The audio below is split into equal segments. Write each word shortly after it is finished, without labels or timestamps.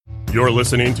You're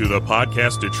listening to the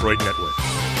Podcast Detroit Network.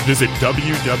 Visit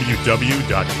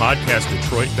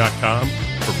www.podcastdetroit.com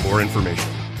for more information.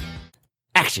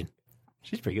 Action.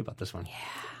 She's pretty good about this one.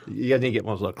 Yeah. You guys need to get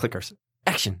one of those little clickers.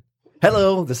 Action.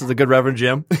 Hello, this is the good Reverend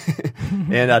Jim.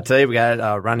 And today we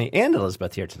got Ronnie and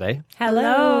Elizabeth here today.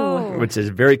 Hello. Which is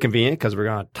very convenient because we're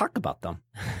going to talk about them.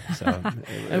 So,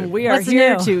 and we are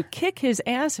here to kick his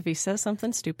ass if he says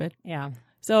something stupid. Yeah.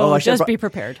 So just be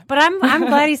prepared. But I'm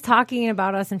glad he's talking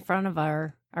about us in front of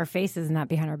our faces and not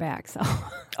behind our back. So.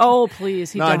 Oh,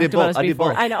 please. I did both.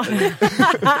 I know.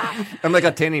 I'm like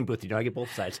a tanning booth. I get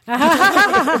both sides.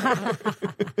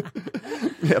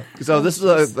 Yep. So this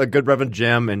is a good Reverend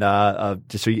Jim. And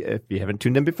just so if you haven't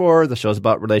tuned in before, the show's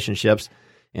about relationships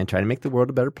and trying to make the world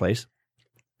a better place.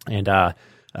 And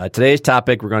today's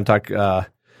topic, we're going to talk,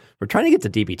 we're trying to get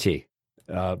to DBT.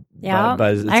 Yeah.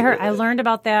 I learned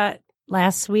about that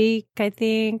last week, I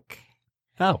think.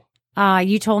 Oh.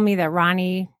 You told me that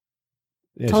Ronnie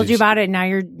told you about it. And now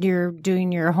you're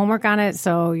doing your homework on it,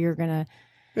 so you're gonna.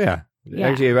 Yeah.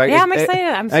 Actually, I'm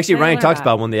excited. Actually, Ronnie talks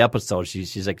about one of the episodes.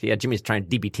 She's like, "Yeah, Jimmy's trying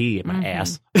DBT in my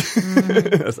ass."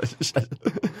 Mm-hmm.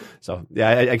 So yeah,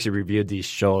 I actually reviewed these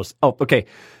shows. Oh, okay.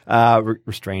 We're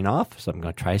straying off, so I'm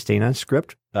going to try staying on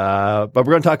script. But we're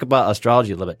going to talk about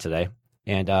astrology a little bit today.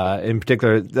 And in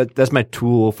particular, that's my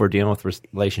tool for dealing with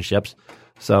relationships.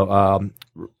 So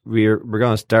we're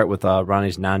going to start with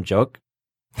Ronnie's non-joke.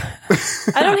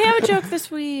 I don't have a joke this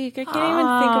week. I can't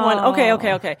even think of one.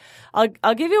 Okay.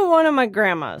 I'll give you one of my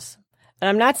grandma's. And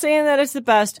I'm not saying that it's the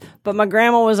best, but my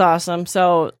grandma was awesome.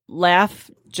 So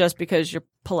laugh just because you're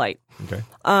polite. Okay.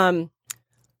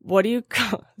 What do you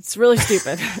call? It's really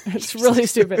stupid. It's really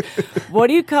stupid. What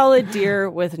do you call a deer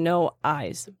with no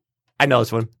eyes? I know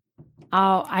this one.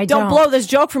 Oh, I don't. Don't blow this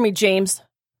joke for me, James.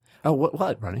 Oh,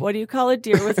 what, Ronnie? What do you call a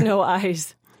deer with no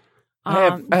eyes?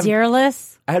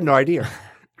 Deerless? I have no idea.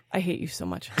 I hate you so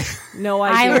much. No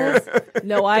idea.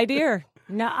 No idea.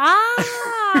 No.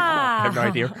 I have no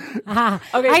idea.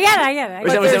 Okay. I get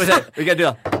it. What's that? We got to do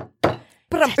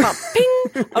that.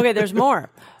 Ping. Okay, there's more.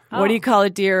 What do you call a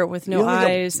deer with no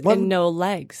eyes and no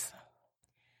legs?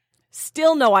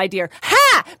 Still no idea.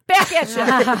 Ha! Back at you.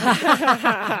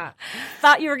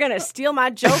 Thought you were going to steal my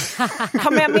joke?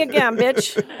 Come at me again,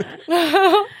 bitch.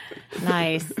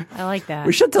 Nice. I like that.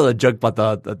 We should tell a joke about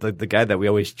the guy that we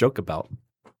always joke about.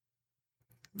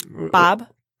 Bob?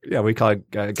 Yeah, we call it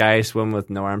a guy swim with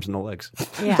no arms and no legs.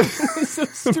 Yeah. So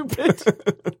stupid.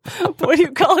 What do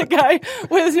you call a guy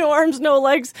with no arms, no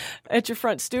legs at your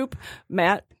front stoop?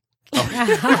 Matt? Oh.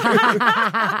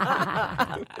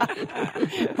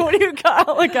 What do you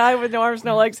call a guy with no arms,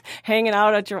 no legs hanging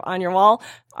out on your wall?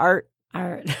 Art.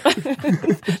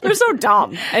 They're so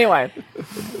dumb. Anyway.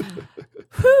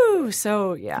 Whew.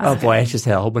 So yeah. Oh boy, I just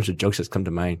had a whole bunch of jokes that's come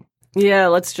to mind. Yeah,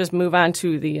 let's just move on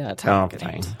to the topic.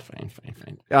 Fine.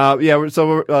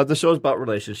 So the show's about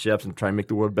relationships and trying to make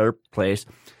the world a better place.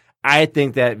 I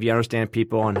think that if you understand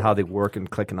people and how they work and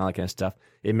click and all that kind of stuff,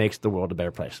 it makes the world a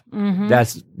better place. Mm-hmm.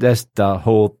 That's the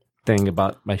whole thing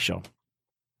about my show.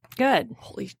 Good.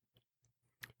 Holy.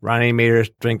 Ronnie made her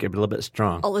drink a little bit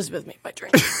strong. Elizabeth made my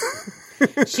drink.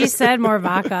 She said more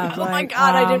vodka. Oh my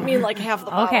God, I didn't mean like half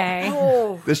the bottle. Okay.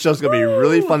 Oh. This show's going to be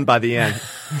really fun by the end.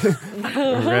 We're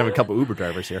going to have a couple Uber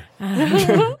drivers here.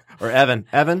 Or Evan.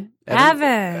 Evan,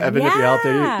 yeah. if you're out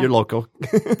there, you're local.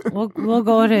 We'll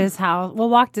go to his house.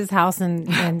 We'll walk to his house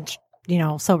and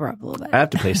sober up a little bit. I have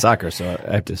to play soccer, so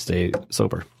I have to stay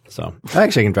sober. So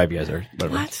actually, I can drive you guys there.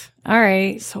 Whatever. What? All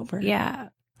right. Sober. Yeah.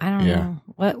 I don't know.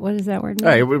 What is that word? All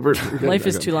right. We're Life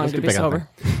is too long to be sober.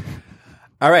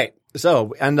 All right.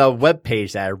 So on the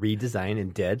webpage that I redesigned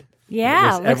and did.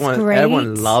 Yeah, looks great.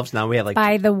 Everyone loves now. We have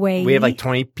by the way, we have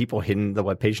 20 people hitting the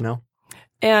webpage now.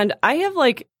 And I have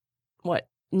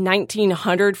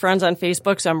 1,900 friends on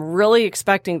Facebook, so I'm really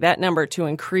expecting that number to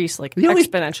increase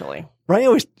exponentially.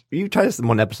 Right? You tried this in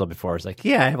one episode before. It's like,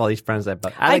 yeah, I have all these friends. I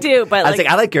do, but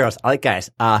I like girls. I like guys.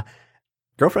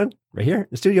 Girlfriend right here in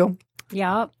the studio.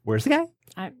 Yep. Where's the guy?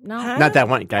 No. Not that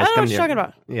one, guys. I don't know what you're talking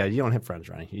about. Yeah, you don't have friends,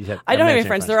 Ronnie. I don't have any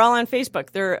friends. They're all on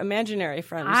Facebook. They're imaginary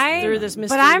friends. They're this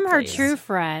mystery But I'm her place. true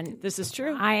friend. This is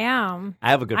true. I am. I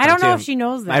have a good friend, I don't know too. if she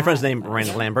knows that. My friend's named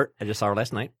Miranda Lambert. I just saw her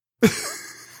last night.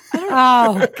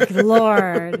 Oh, good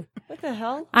Lord. What the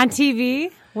hell? On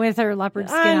TV with her leopard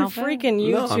skin outfit? Freaking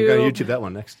YouTube. No, I'm going to YouTube that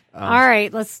one next. All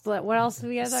right, what else do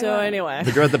we got? So anyway.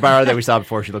 The girl at the bar that we saw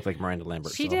before, she looked like Miranda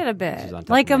Lambert. She did a bit. She's on top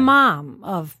like of a mom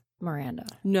of Miranda.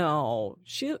 No.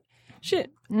 She She's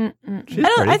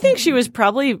I think she was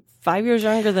probably 5 years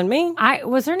younger than me.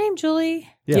 Was her name Julie?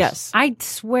 Yes. I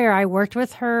swear I worked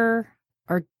with her,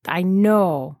 or I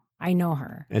know I know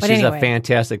her. And but she's anyway. a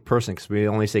fantastic person because we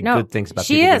only say good things about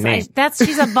she people. She is.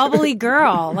 She's a bubbly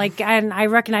girl. And I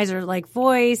recognize her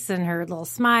voice and her little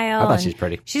smile. I thought she's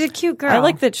pretty. She's a cute girl. I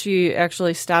like that she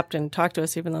actually stopped and talked to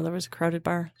us, even though there was a crowded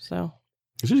bar. So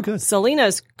she's good.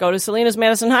 Go to Selena's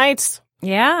Madison Heights.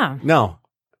 Yeah. No,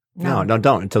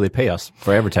 don't until they pay us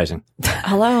for advertising.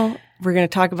 Hello. We're going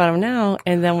to talk about them now,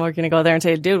 and then we're going to go there and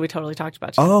say, dude, we totally talked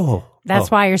about you. Oh.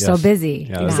 That's why you're so busy.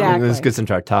 Yeah, exactly. This gets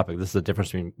into our topic. This is the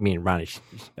difference between me and Ronnie.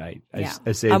 I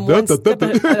say, I'm one step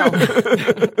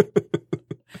ahead.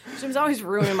 Jim's always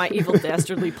ruining my evil,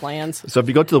 dastardly plans. So if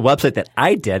you go to the website that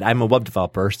I did, I'm a web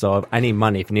developer, so I need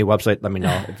money. If you need a website, let me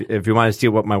know. If you want to see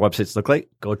what my websites look like,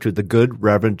 go to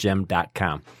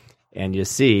thegoodreverendjim.com, and you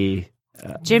see...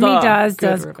 Jimmy does.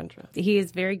 He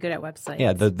is very good at websites.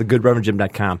 Yeah,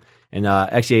 thegoodreverendjim.com. And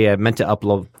actually, I meant to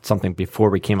upload something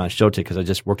before we came on the show today because I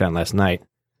just worked on it last night,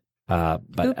 but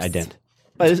I didn't.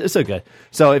 But it's so good.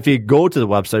 So if you go to the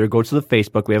website or go to the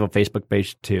Facebook, we have a Facebook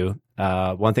page too.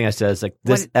 One thing I said is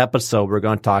this episode, we're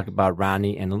going to talk about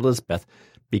Ronnie and Elizabeth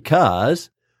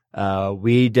because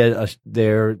we did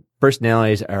their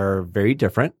personalities are very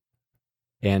different.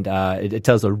 And it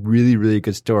tells a really, really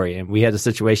good story. And we had a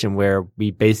situation where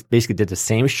we basically did the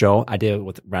same show. I did it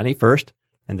with Ronnie first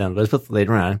and then Elizabeth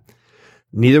later on.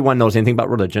 Neither one knows anything about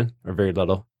religion, or very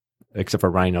little, except for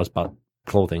Ronnie knows about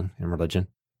clothing and religion.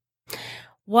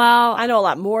 Well, I know a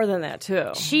lot more than that,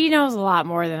 too. She knows a lot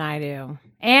more than I do.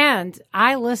 And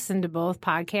I listened to both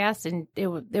podcasts, and it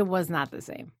was not the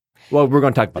same. Well, we're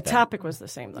going to talk about that. The topic was the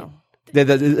same, though. A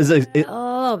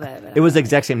little bit. It was the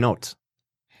exact same notes.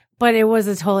 But it was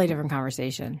a totally different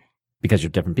conversation. Because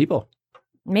you're different people.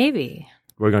 Maybe.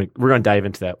 We're going to dive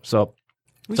into that. So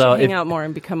we should hang out more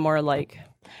and become more like.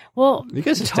 Well, you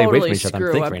guys just stay away from each other.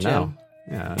 I'm thinking right now.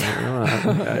 Yeah,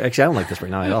 actually, I don't like this right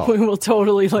now at all. We will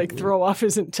totally throw off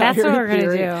his entire. That's what we're going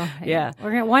to do. Yeah,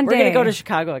 we're going We're going to go to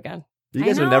Chicago again. You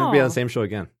guys will never be on the same show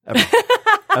again, ever,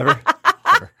 ever.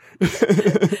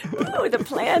 Ooh, the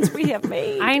plans we have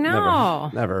made. I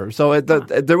know. Never. So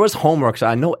there was homework, so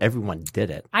I know everyone did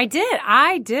it. I did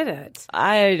it.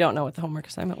 I don't know what the homework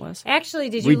assignment was. Actually,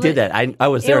 did you? We did that. I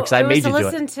was there because I made you do it.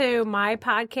 Listen to my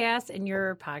podcast and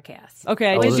your podcast.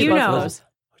 Okay. Did you know?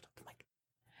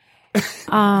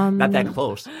 Not that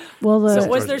close. Well, so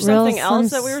was there something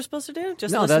else that we were supposed to do?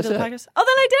 Just listen to the podcast? Oh,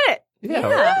 then I did it.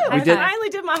 Yeah. I finally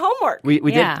did my homework.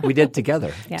 We did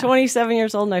together. Yeah. 27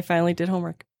 years old and I finally did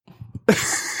homework.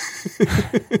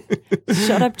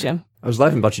 Shut up, Jim. I was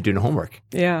laughing about you doing homework.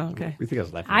 Yeah, okay. We think I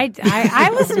was laughing. I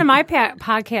listened to my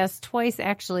podcast twice,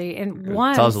 actually, and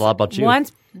once tells a lot about you.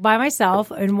 Once by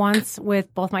myself and once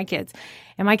with both my kids.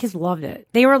 And my kids loved it.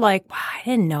 They were like, wow, I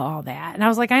didn't know all that. And I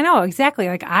was like, I know, exactly.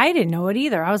 I didn't know it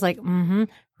either. I was like,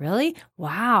 really?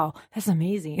 Wow, that's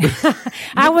amazing.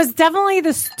 I was definitely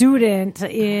the student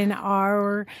in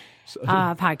our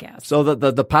podcast. So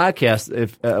the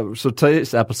podcast, so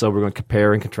today's episode, we're going to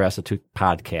compare and contrast the two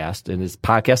podcasts. And it's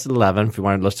podcast 11, if you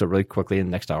want to listen to it really quickly in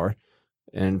the next hour.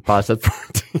 And podcast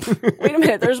 14. Wait a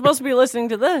minute, they're supposed to be listening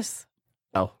to this.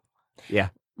 Oh, yeah.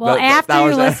 Well, after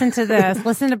you listen to this,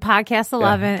 listen to podcast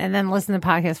 11 and then listen to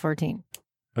podcast 14.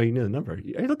 Oh, you knew the number.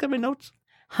 You look at my notes?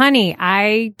 Honey,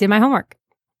 I did my homework.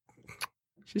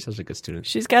 She's such a good student.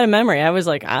 She's got a memory. I was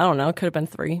like, I don't know. Could have been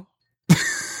 3.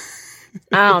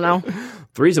 I don't know.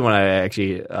 3 is the one I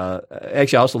actually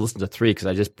also listened to 3 because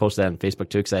I just posted that on Facebook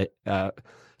too. Because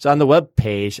so on the web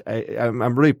page,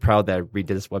 I'm really proud that I redid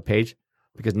this web page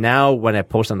because now when I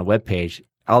post on the web page,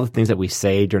 all the things that we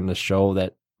say during the show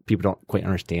that people don't quite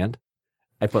understand,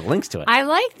 I put links to it. I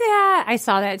like that. I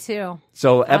saw that too.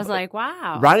 So I was like,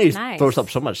 wow. Ronnie nice. throws up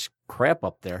so much crap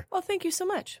up there. Well, thank you so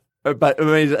much. But I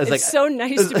mean, it's so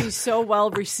nice to be so well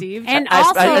received. And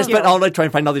I spent all night trying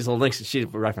to find all these little links. She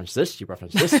referenced this, she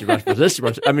referenced this, she referenced this.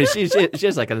 I mean, she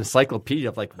has like an encyclopedia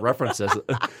of like references.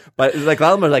 But like a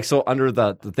lot of them are like so under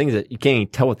the things that you can't even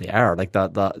tell what they are. Like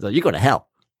the you go to hell.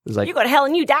 It's like you go to hell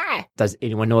and you die. Does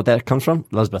anyone know what that comes from,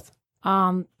 Elizabeth?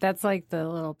 That's like the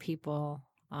little people.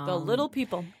 The little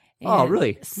people. Oh,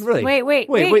 really? Really?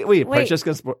 Wait. Precious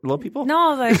against little people?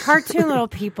 No, the cartoon little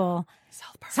people.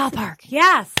 South Park.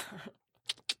 Yes.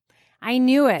 I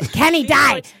knew it. Kenny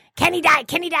died. Kenny died.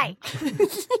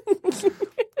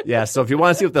 Yeah, so if you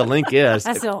want to see what the link is.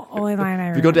 That's the only line I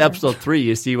remember. If you go to episode 3,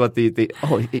 you see what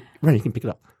Ronnie, you can pick it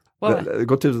up.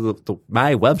 Go to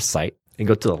my website and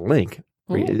go to the link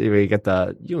where you get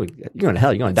you're going to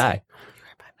hell, you're going to die.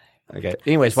 Okay.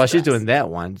 Anyways, while she's doing that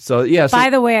one, so yeah. By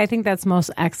the way, I think that's most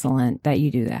excellent that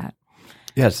you do that.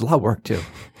 Yeah, it's a lot of work too.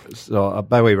 So,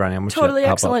 by the way, Ronnie, I want totally you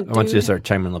to excellent. I want you to start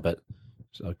chiming in a little bit.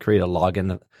 So, create a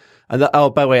login. By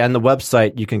the way, on the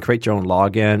website, you can create your own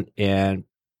login, and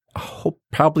hope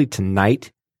probably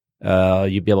tonight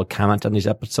you'll be able to comment on these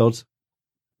episodes,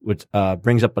 which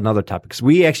brings up another topic. Because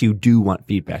we actually do want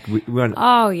feedback. We want,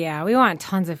 we want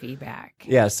tons of feedback.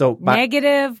 yeah, so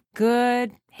Negative,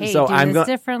 good. Hey, So do I'm this go-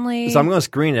 differently. so I'm going to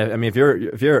screen it. I mean, if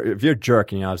you're a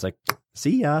jerk, I was like,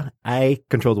 see, I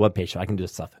control the webpage, so I can do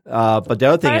this stuff. But the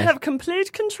other thing I is, have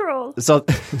complete control. so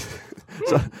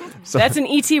That's an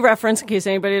ET reference in case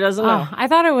anybody doesn't know. I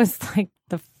thought it was like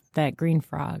that green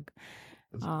frog.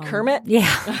 Kermit? Yeah,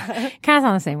 kind of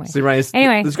sound the same way. so Ryan,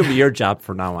 Anyway. this is going to be your job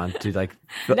from now on to like.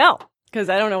 No, because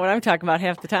I don't know what I'm talking about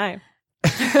half the time.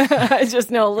 I just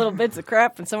know little bits of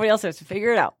crap, and somebody else has to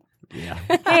figure it out. Yeah,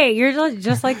 Hey, you're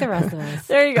just like the rest of us.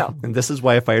 There you go. and this is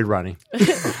why I fired Ronnie. All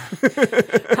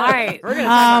right, we're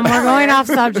going off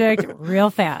subject real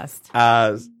fast.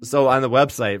 So on the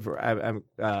website, I'm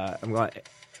going.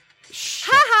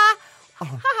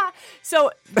 So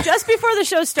just before the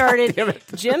show started,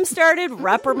 Jim started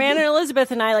reprimanding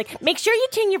Elizabeth and I, like, make sure you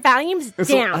turn your volumes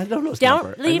down. I don't know his Don't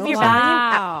number. leave I know your his volume number.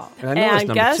 up. Wow. And I know his And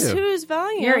number, guess too. whose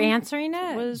volume? You're answering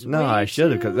it? Was No, way I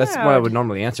should have, too because that's what I loud. would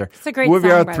normally answer. It's a great Whoever song,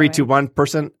 you are, by the 321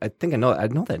 person. I think I know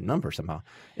that number somehow,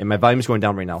 and my volume's going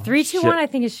down right now. 321, Shit. I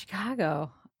think is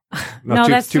Chicago. No, No,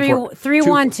 two- that's two, four-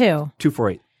 312.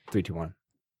 248 321.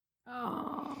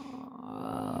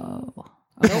 Oh.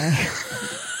 Okay.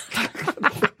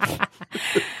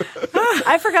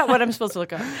 I forgot what I'm supposed to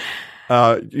look up.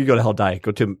 You go to Hell Die.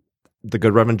 Go to the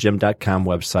goodreverendjim.com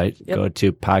website. Yep. Go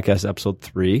to podcast episode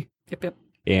 3, Yep.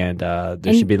 and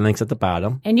there should be links at the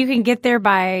bottom. And you can get there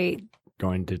by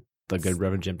Going to the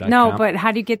goodreverendjim.com. no, but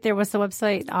how do you get there? What's the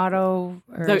website? Auto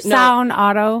or No. Sound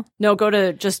Auto? No, go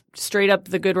to just straight up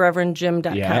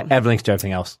thegoodreverendjim.com. yeah, I have links to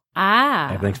everything else. I Ah,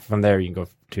 have links from there. You can go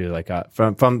to like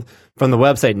from the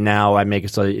website. Now I make it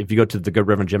so that if you go to the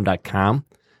goodreverendjim.com,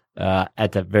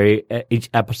 at the very each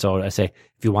episode, I say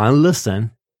if you want to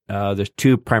listen, there's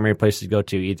 2 primary places to go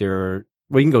to. Either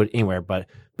you can go anywhere, but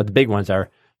the big ones are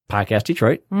Podcast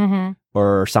Detroit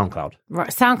or SoundCloud.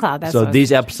 SoundCloud. That's So what-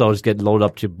 these episodes get loaded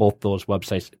up to both those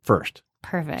websites first.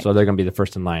 perfect. So they're going to be the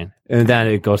first in line, and then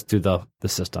it goes through the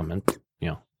system, and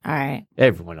All right,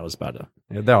 everyone knows about it.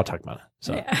 They're all talking about it.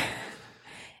 So. yeah.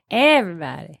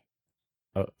 Everybody.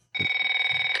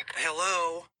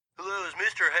 Hello? Hello, is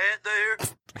Mr. Hat there?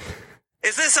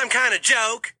 Is this some kind of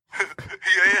joke?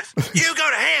 Yes. You go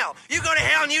to hell! You go to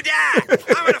hell and you die! I'm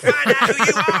gonna find out who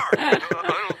you are! I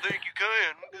don't think you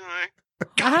can.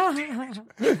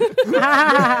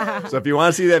 So if you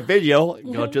want to see that video,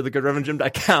 go to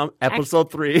thegoodreverendjim.com,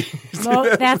 episode 3.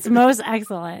 That's most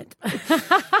excellent.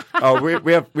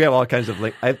 we have all kinds of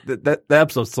links. That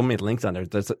episode's so many links on there.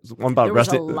 There's one about There was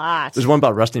a resting. lot, There's one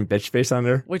about resting bitch face on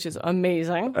there. which is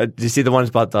amazing. Do you see the ones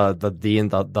about the D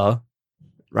and the?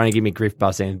 Ronnie gave me grief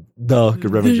about saying the Good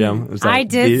Reverend Jim. It was like, I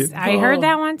did. the- I heard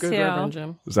that one Good too. Reverend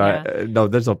Jim. So no,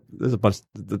 there's a bunch.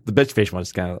 The bitch face one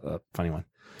is kind of a funny one.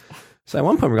 So at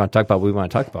one point we're going to talk about what we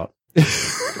want to talk about.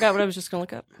 Forgot what I was just going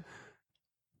to look up.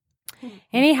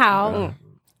 Anyhow,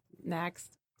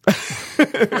 next.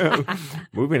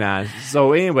 Moving on.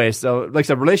 So anyway, so like I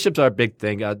said, relationships are a big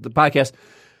thing. The podcast,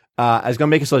 I was going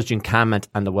to make it so that you can comment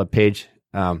on the webpage.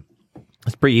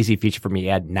 It's a pretty easy feature for me to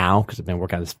add now because I've been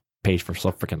working on this page for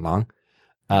so freaking long.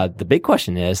 The big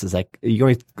question is like,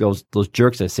 you're going to those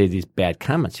jerks that say these bad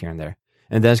comments here and there.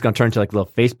 And then it's going to turn into like a little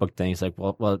Facebook thing. It's like,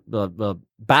 well,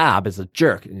 Bob is a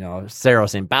jerk. Sarah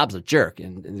was saying Bob's a jerk.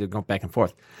 And they're going back and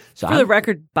forth. So For the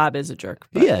record, Bob is a jerk.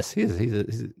 he is. He's a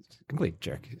complete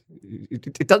jerk.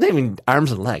 It doesn't even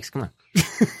arms and legs. Come on.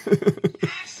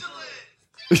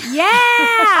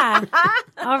 Yeah.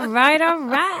 all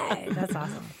right. That's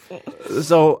awesome.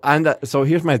 So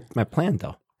here's my plan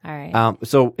though. All right.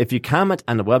 So if you comment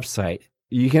on the website,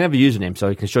 you can have a username, so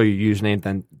you can show your username.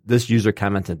 Then this user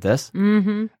commented this.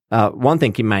 Mm-hmm. One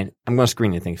thing, keep in mind, I'm going to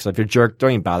screen anything. So if you're a jerk,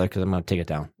 don't even bother because I'm going to take it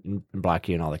down and block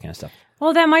you and all that kind of stuff.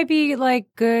 Well, that might be like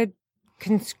good,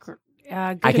 constructive.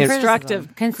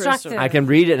 Constructive. I can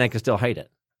read it and I can still hide it.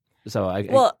 So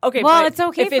Well, okay. Well, but it's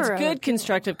okay if it's for good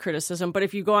constructive criticism. But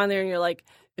if you go on there and you're like,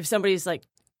 if somebody's like,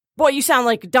 "Boy, you sound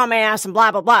like a dumbass," and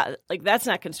blah blah blah, like that's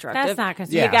not constructive. That's not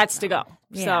constructive. You got to go.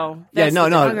 Yeah. So yeah, that's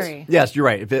no. agree. Yes, you're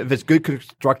right. If it's good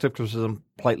constructive criticism,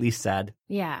 politely said,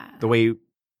 Yeah. the way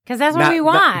Because that's what we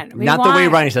want. We not want the way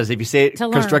Ronnie says. If you say it to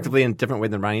learn. constructively in a different way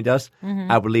than Ronnie does,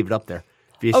 I would leave it up there.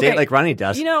 If you say Okay. it like Ronnie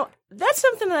does, that's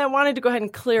something that I wanted to go ahead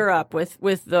and clear up with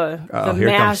the here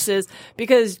it masses,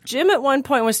 because Jim at one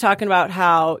point was talking about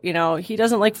how, he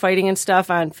doesn't like fighting and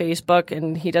stuff on Facebook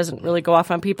and he doesn't really go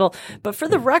off on people. But for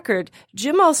the record,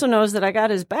 Jim also knows that I got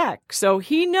his back. So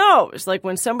he knows, like,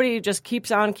 when somebody just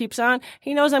keeps on,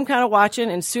 he knows I'm kind of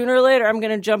watching, and sooner or later I'm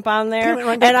going to jump on there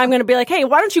and I'm going to be like, hey,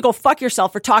 why don't you go fuck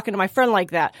yourself for talking to my friend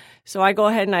like that? So I go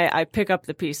ahead and I pick up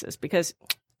the pieces because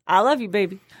I love you,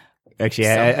 baby. Actually,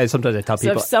 I sometimes I tell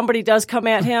people. So if somebody does come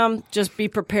at him, just be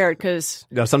prepared because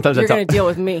sometimes you're going to deal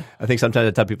with me. I think sometimes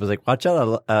I tell people, like, watch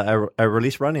out, I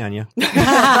release Ronnie on you.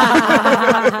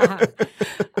 I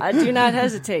do not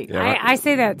hesitate. Yeah, I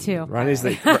say that too. Ronnie's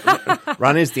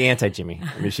the anti-Jimmy.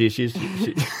 I mean, she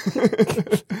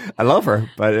I love her,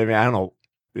 but I mean, I don't know.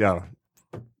 Yeah,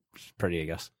 she's pretty, I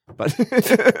guess. But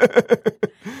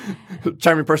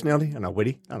charming personality. I don't know,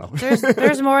 witty. I don't know.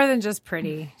 There's more than just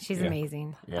pretty. She's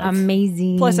amazing. Yeah.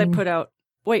 Amazing. Plus, I put out.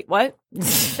 Wait, what?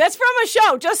 That's from a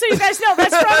show. Just so you guys know,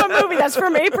 that's from a movie. That's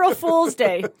from April Fool's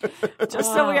Day.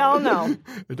 Just so we all know.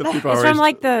 It's from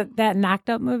like that knocked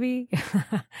up movie.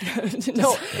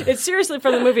 No, it's seriously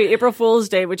from the movie April Fool's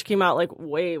Day, which came out like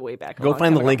way back. Go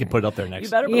find the link and put it up there next.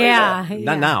 You better believe yeah.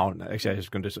 Not now. Actually, I was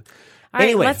going to do so. All right,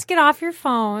 Anyway, let's get off your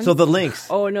phone. So the links.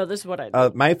 Oh no, this is what I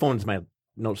do. My phone's my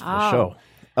notes for the show.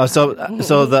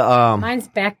 So the Mine's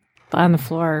back on the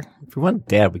floor. if we want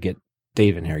Dad, we get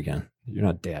Dave in here again. You're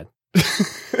not Dad.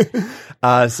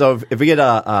 So if we get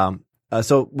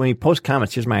so when you post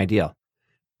comments, here's my idea.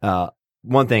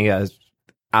 One thing is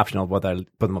optional whether I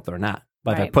put them up there or not.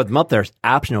 But if I put them up there, it's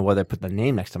optional whether I put the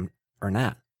name next to them or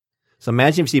not. So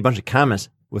imagine if you see a bunch of comments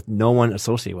with no one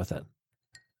associated with it.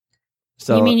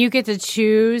 So You mean you get to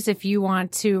choose if you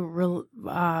want to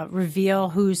reveal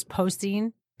who's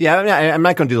posting? Yeah, I mean, I'm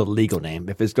not going to do the legal name.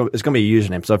 If it's going to be a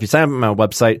username. So if you sign up on my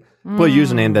website, put a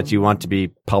username that you want to be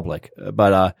public.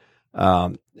 But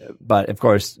of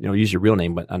course, use your real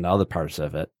name on the other parts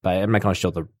of it. But I'm not going to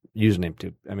show the username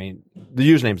to. I mean, the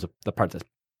username is the part that's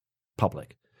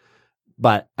public.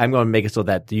 But I'm going to make it so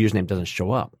that the username doesn't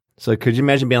show up. So could you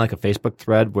imagine being like a Facebook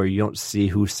thread where you don't see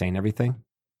who's saying everything?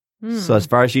 So as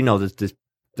far as you know, this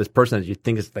person that you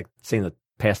think is like saying the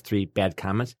past 3 bad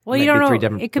comments. Well, you don't know.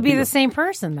 It could be the same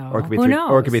person, though. Or it could be Who 3,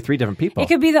 knows? Or it could be 3 different people. It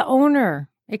could be the owner.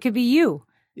 It could be you.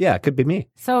 Yeah, it could be me.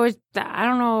 So I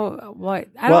don't know what.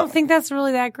 I don't think that's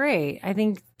really that great. I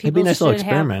think people it'd be a nice little should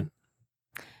experiment.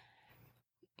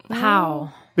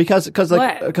 How? Because when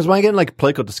I get in like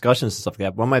political discussions and stuff like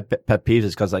that, one of my pet peeves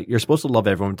is because like you're supposed to love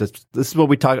everyone. This is what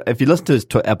we talk. If you listen to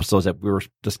the episodes that we were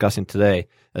discussing today,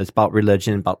 it's about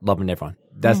religion, about loving everyone.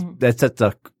 That's at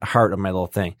the heart of my little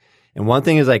thing. And one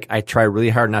thing is like I try really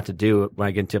hard not to do when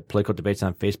I get into political debates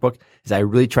on Facebook is I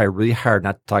really try really hard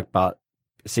not to talk about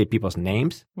say people's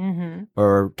names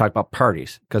or talk about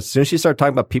parties. Because as soon as you start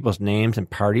talking about people's names and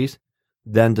parties,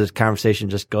 then the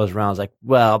conversation just goes around. It's like,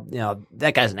 well,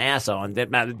 that guy's an asshole, and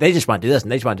they just want to do this,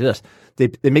 and they just want to do this.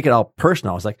 They make it all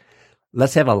personal. It's like,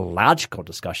 let's have a logical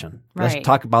discussion. Right. Let's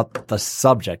talk about the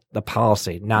subject, the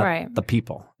policy, not the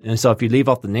people. And so if you leave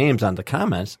off the names on the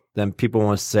comments, then people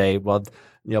want to say, well,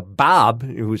 Bob,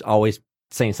 who's always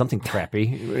saying something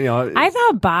crappy. I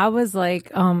thought Bob was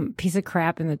like piece of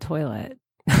crap in the toilet.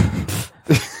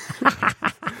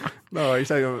 No, you're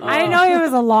saying. I know he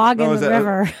was a log in the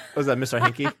river. Was that Mr.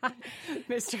 Hanky?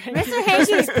 Mr.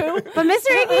 Hanky's poop. But Mr.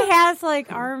 Hanky has like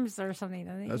arms or something,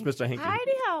 doesn't he? That's Mr. Hanky.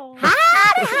 Howdy-ho.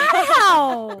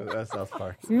 Howdy-ho. That's South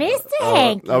Park. Mr.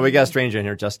 Hanky. Oh, we got a stranger in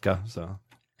here, Jessica. So,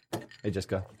 hey,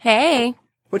 Jessica. Hey,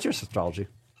 What's your astrology?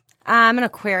 I'm an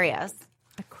Aquarius.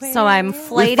 So I'm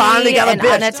flighty We finally got a and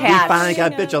bitch. unattached. We finally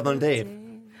got a bitch other than Dave.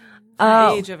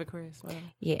 Oh, Age of Aquarius. Whatever.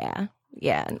 yeah.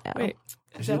 No. Wait,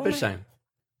 She's a bitch sign.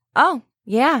 Oh,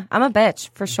 yeah. I'm a bitch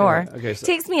for sure. Okay, so-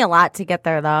 Takes me a lot to get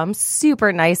there, though. I'm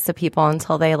super nice to people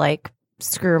until they like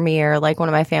screw me or like one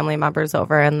of my family members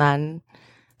over, and then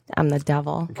I'm the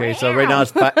devil. Okay, so right now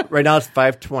it's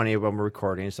 5:20 when we're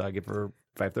recording, so I give her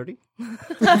 5:30.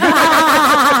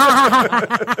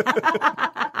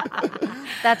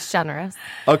 That's generous.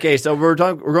 Okay, so we're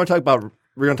going to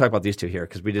talk about these two here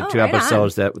because we did two right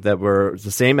episodes that were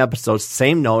the same episodes,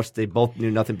 same notes. They both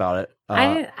knew nothing about it.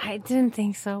 I didn't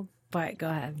think so, but go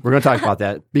ahead. We're going to talk about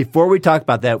that. Before we talk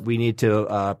about that, we need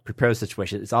to prepare the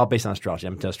situation. It's all based on astrology.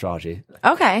 I'm into astrology.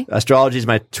 Okay. Astrology is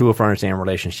my tool for understanding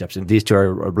relationships, and these two are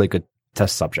a really good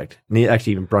test subject. And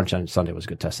actually, even brunch on Sunday was a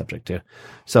good test subject too.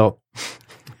 So,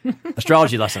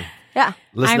 astrology lesson. Yeah.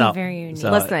 Listen I'm up. very unique.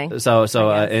 Listening.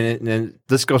 And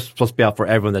this goes supposed to be out for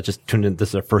everyone that just tuned in. This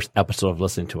is their first episode of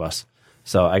listening to us.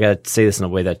 So I got to say this in a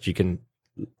way that you can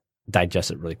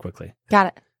digest it really quickly. Got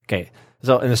it. Okay.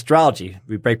 So in astrology,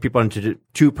 we break people into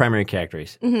two primary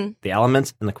categories: the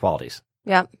elements and the qualities.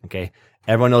 Yep. Okay.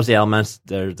 Everyone knows the elements.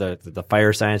 They're the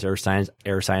fire signs, earth signs,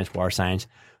 air signs, water signs.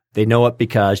 They know it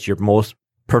because you're most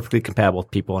perfectly compatible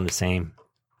with people in the same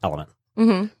element.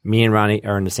 Mm-hmm. Me and Ronnie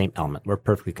are in the same element. We're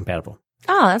perfectly compatible.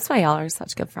 Oh, that's why y'all are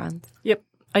such good friends. Yep.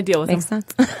 I deal with Makes them.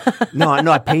 sense. No,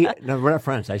 I pay. No, we're not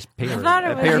friends. I just pay her. I thought it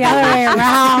I was pay her the other way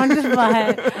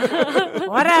around, but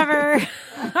whatever.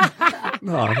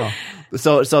 No.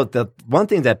 So the one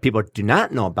thing that people do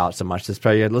not know about so much is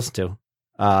probably you listen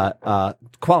to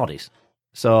qualities.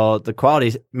 So the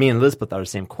qualities, me and Elizabeth are the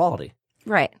same quality.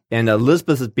 Right. And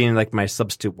Elizabeth is being like my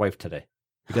substitute wife today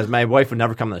because my wife would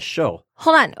never come on the show.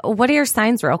 Hold on. What are your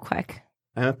signs, real quick?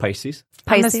 I'm a Pisces.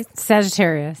 I'm a Pisces.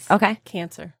 Sagittarius. Okay.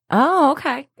 Cancer. Oh,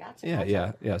 okay.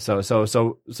 Gotcha. Yeah.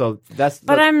 So that's.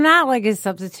 But I'm not like his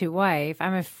substitute wife.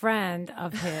 I'm a friend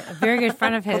of his, a very good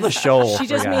friend of his. For the show. She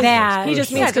just for means God's that. sakes. He just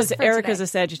For the means show. because just for Erica's today. a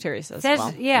Sagittarius as Sag-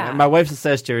 well. yeah. My wife's a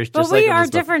Sagittarius. But Just we like are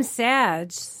Elizabeth. different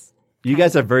Sags. You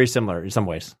guys are very similar in some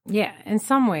ways. Yeah, in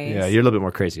some ways. Yeah, you're a little bit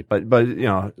more crazy, but you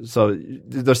know, so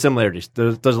there's similarities.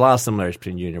 There's a lot of similariries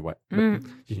between you and your wife. You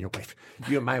and your wife.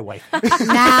 You and my wife.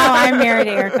 Now I'm married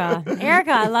to Erica.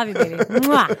 Erica, I love you, baby.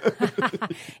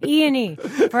 Mwah. E&E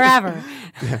forever.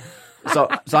 So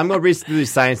I'm going to read through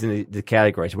these signs in the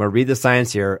categories. I'm going to read the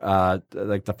signs here,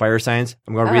 like the fire signs.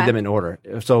 I'm going to read them in order.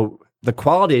 So the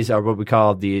qualities are what we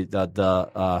call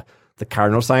the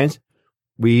cardinal signs.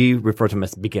 We refer to them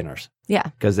as beginners. Yeah.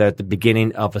 Because they're at the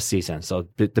beginning of a season. So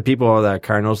the people that are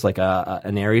cardinals, like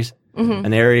an Aries,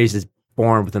 an Aries is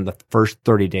born within the first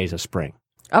 30 days of spring.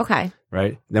 Okay.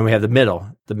 Right? Then we have the middle.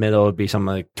 The middle would be something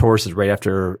like Taurus is right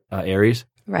after Aries.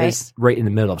 Right. It's right in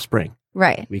the middle of spring.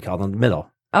 Right. We call them the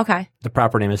middle. Okay. The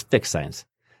proper name is fixed signs.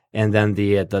 And then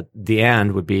the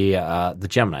end would be the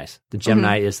Geminis. The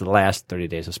Gemini is the last 30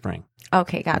 days of spring.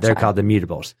 Okay. Gotcha. They're called the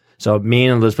mutables. So me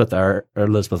and Elizabeth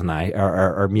Elizabeth and I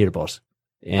are mutables.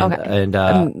 And, Okay. and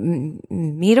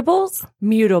Mutables?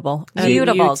 Mutable.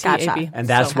 Mutable, MUTAB. gotcha. and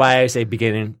that's why I say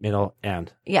beginning, middle,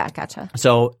 end. Yeah. Gotcha.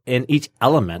 So in each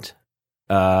element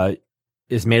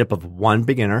is made up of one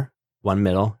beginner, one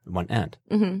middle, and one end.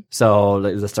 Mm-hmm. So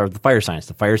let's start with the fire signs.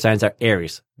 The fire signs are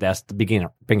Aries. That's the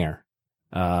beginner.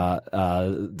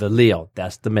 The Leo.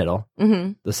 That's the middle.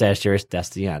 Mm-hmm. The Sagittarius. That's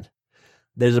the end.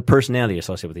 There's a personality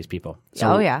associated with these people.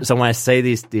 So, Oh, yeah. So when I say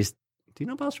these, do you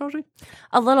know about astrology?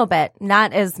 A little bit,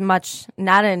 not as much,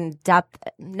 not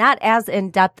as in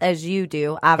depth as you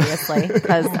do, obviously,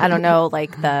 because I don't know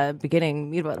like the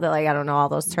beginning, like I don't know all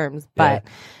those terms, but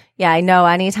yeah, I know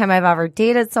anytime I've ever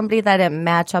dated somebody that didn't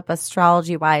match up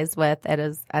astrology wise with, it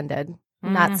has ended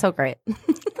not so great.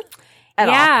 At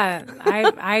all.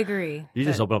 Yeah, I agree. You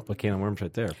just open up a can of worms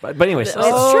right there. But anyways, It's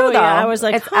Oh, true though. yeah, I was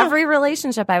like, it's every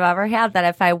relationship I've ever had that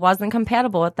if I wasn't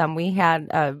compatible with them, we had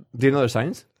do you know their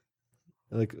signs?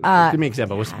 Like, give me an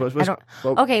example. I don't.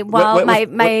 Okay, well,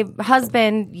 my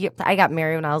husband, I got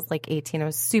married when I was like 18. I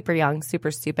was super young,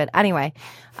 super stupid. Anyway,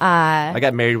 I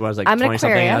got married when I was like I'm an 20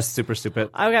 something. I Aquarius. was super stupid.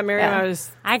 I got married when I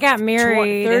was I got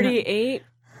married. 38.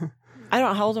 I don't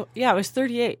know how old. Yeah, I was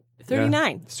 38.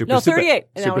 39. Super no, stupid. 38.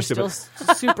 And Super I was stupid.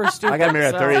 still super stupid. I got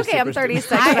married at 30. okay, I'm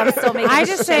 36 and I'm still making. I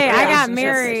just say I got Yeah.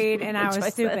 married and I was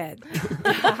stupid.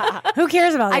 Who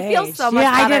cares about I feel age? so much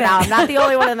yeah, I better did now. it. I'm not the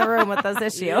only one in the room with this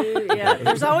issue. Yeah,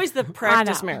 there's always the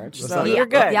practice know. marriage. So not- you're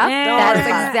good. Yep, Yeah. that's worry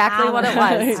about it. exactly what it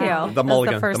was too. The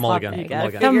mulligan, That's the love mulligan, thing. the You gotta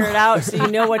mulligan. figure it out so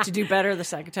you know what to do better the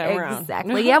second time around.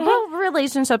 Exactly. Yeah. Well,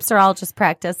 relationships are all just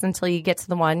practice until you get to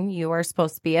the one you are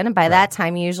supposed to be in, and by that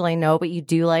time, you usually know what you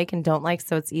do like and don't like,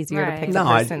 so it's easier to Right. pick No, the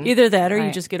I- person. Either that or you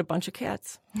Right. just get a bunch of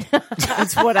cats.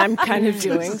 That's what I'm kind of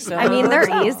doing. So I mean,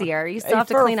 they're easier. You still have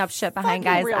to For clean up shit behind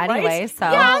fucking guys real anyway. life. So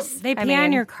Yes. They pee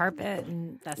on your carpet,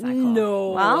 and that's not cool. No.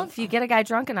 Well, if you get a guy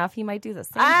drunk enough, he might do the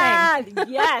same thing. Ah,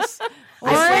 yes. Or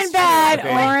in bed,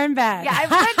 or in bed. Yeah,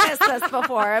 I've witnessed this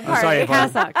before. I'm sorry, It kind of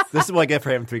Yvonne. sucks. This is what I get for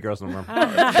having 3 girls in the room.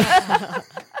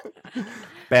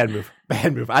 Bad move.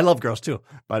 Bad move. I love girls too,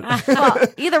 but Well,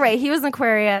 either way, he was an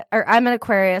Aquarius, or I'm an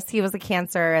Aquarius. He was a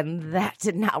Cancer, and that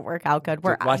did not work out good.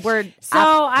 We're Watch- So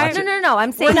I no.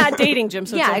 I'm saying We're not dating, Jim.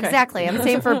 So yeah, it's okay. exactly. I'm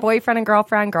saying for boyfriend and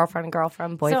girlfriend, girlfriend and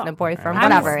girlfriend, boyfriend So, and boyfriend, I'm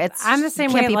whatever. the- It's I'm the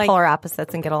same you can't way, be like- polar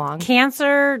opposites and get along.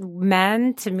 Cancer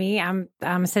men to me, I'm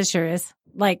a Sagittarius.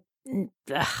 Like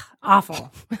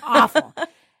awful.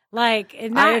 Like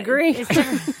I agree.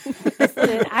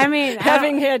 I mean,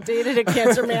 Having had dated a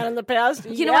Cancer man in the past,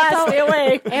 You know what, though? stay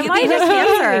away. It might be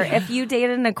Cancer. If you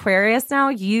dated an Aquarius now,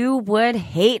 you would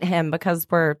hate him because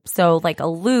we're so like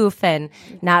aloof and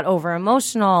not over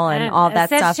emotional and all that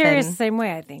stuff. Sagittarius And the same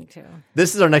way, I think too.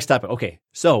 this is our next topic. Okay,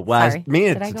 so what I Sorry. was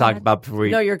meaning Did I to go talk ahead? about before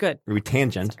No, you're good. we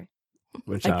tangent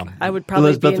Which I would probably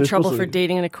Elizabeth be in was trouble supposed for to-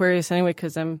 dating an Aquarius anyway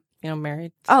because I'm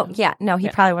married. Oh, yeah. No, he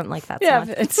probably wouldn't like that so Yeah,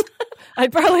 much.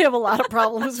 I'd probably have a lot of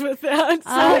problems with that. So.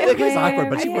 I think it's awkward,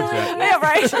 but she works through it. Yeah,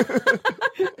 right.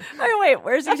 Oh, wait,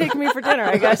 where's he taking me for dinner?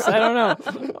 I guess I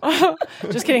don't know.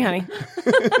 Just kidding, honey.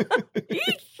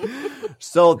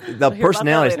 So the hear about that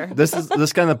personalities. later. This is kind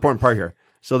of the important part here.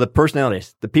 So the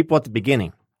personalities, the people at the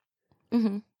beginning,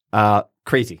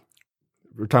 crazy.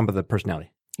 We're talking about the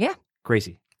personality. Yeah.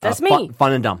 Crazy. That's me.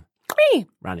 Fun and dumb. Me.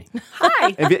 Ronnie.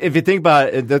 Hi. If you think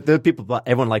about it, the people,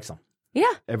 everyone likes them.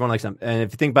 Yeah. Everyone likes them. And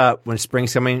if you think about when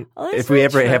spring's coming, Oh, that's if we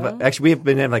ever very have, true. actually, we've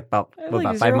been in like about I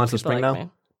like 5 months of people spring like now. me.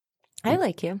 I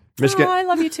like you. Michigan, Oh, I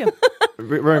love you too.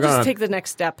 we're Just going take the next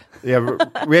step. yeah,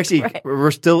 we actually, we're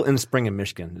still in spring in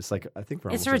Michigan. It's like, I think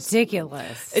we're It's almost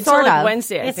ridiculous. It's Sort like of.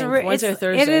 Wednesday, I think. Wednesday or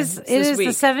Thursday. It is. It's It this is week.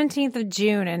 the 17th of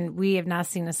June, and we have not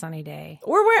seen a sunny day.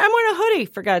 I'm wearing a hoodie,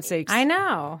 for God's sakes. I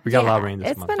know. we got a lot of rain this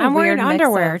It's month. been a I'm weird wearing mix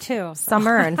underwear of too.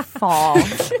 Summer and fall.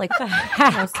 Like,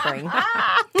 no spring.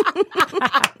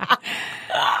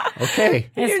 Okay.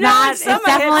 It's not not. in It's summer.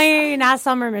 definitely not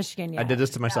summer Michigan yet. I did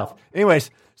this to myself. Anyways,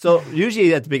 so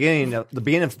usually at the beginning of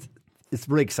it's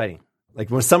really exciting. Like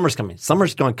when summer's coming,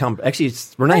 summer's going to come. Actually,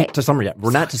 we're not to summer yet.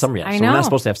 We're not to summer yet. I So we're know. not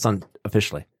supposed to have sun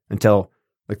officially until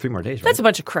like 3 more days, right? That's a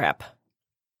bunch of crap.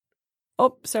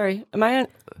 Oh, sorry. Am I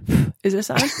on? Is this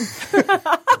on?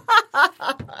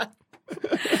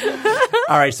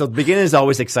 All right. So the beginning is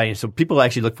always exciting. So people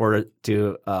actually look forward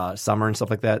to summer and stuff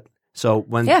like that. So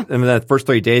when in the first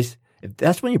 30 days, if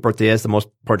that's when your birthday is, the most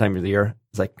important time of the year,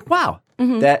 it's like, wow,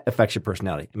 that affects your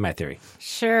personality, in my theory.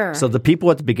 Sure. So the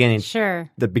people at the beginning, Sure.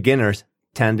 the beginners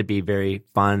tend to be very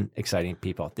fun, exciting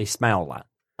people. They smile a lot.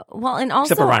 Well, and Except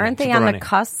also, for Ronnie. aren't they Except for on the Ronnie.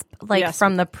 cusp, like Yes.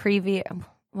 from the previous?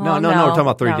 No, we're talking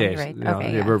about 30 days. Right. You know,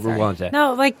 Okay, yeah, yeah, we're sorry. well into that.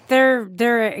 No, like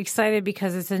they're excited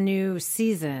because it's a new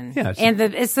season. Yeah, and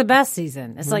it's the best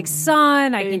season. It's like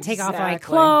sun. I can take off my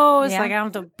clothes. Yeah. Like I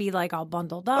don't have to be like all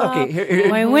bundled up. Okay, here-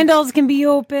 my windows can be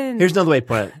open. Here's another way to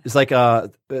put it. It's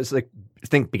like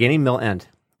think beginning, middle, end.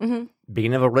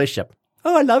 Beginning of a relationship.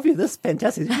 Oh, I love you. This is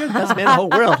fantastic. You're the best man in the whole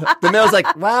world. The middle's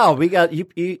like, wow, we got you.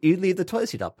 You leave the toilet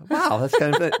seat up. Wow, that's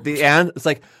kind of it. The end. It's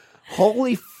like,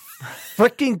 holy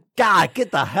freaking God, get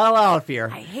the hell out of here.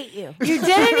 I hate you. You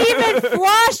didn't even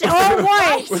flush or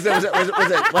wipe. Was it?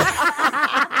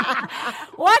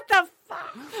 What the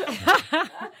fuck?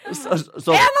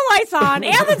 So, And the lights on,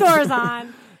 and the doors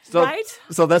on. Right?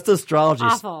 So that's the astrology.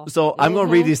 Awful. So I'm going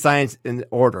to read these signs in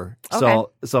order.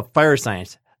 So fire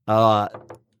signs.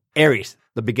 Aries,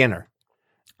 the beginner.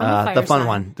 I'm a fire The fun sign.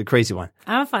 one, the crazy one.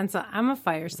 I'm a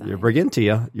fire sign. You're bringing to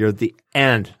you. You're the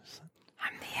end.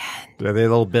 I'm the end. They're a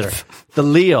little bitter. The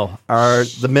Leo are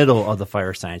the middle of the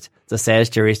fire signs. The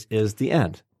Sagittarius is the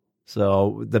end.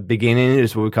 So the beginning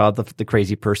is what we call the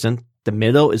crazy person. The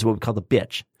middle is what we call the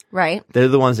bitch. Right. They're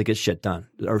the ones that get shit done.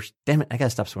 Or damn it, I gotta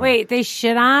stop swearing. Wait, they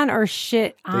shit on or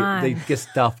shit on? They get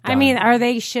stuff done. I mean, are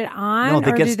they shit on no,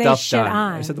 they or get do stuff they shit done.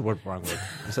 on? I said the wrong word.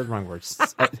 I said the wrong words.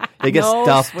 They get No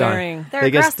stuff swearing. done. They're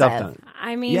They get stuff aggressive. done.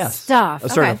 I mean, Yes. stuff.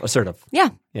 Assertive. Yeah.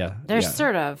 Yeah. They're yeah.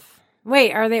 sort of.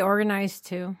 Wait, are they organized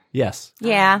too? Yes.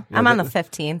 Yeah. I'm on the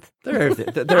 15th. They're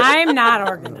everything. They're, I'm not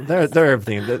organized. they're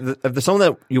everything. If there's someone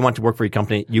that you want to work for your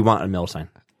company, you want a middle sign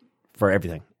for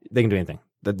everything. They can do anything.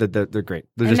 They're great.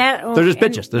 They're just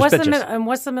bitches. They're what's just bitches. and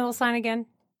what's the middle sign again?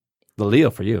 The Leo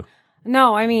for you.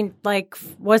 No, I mean, like,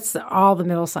 what's all the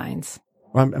middle signs?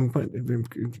 Well,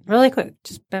 Really quick,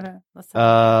 just better. Let's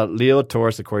Leo,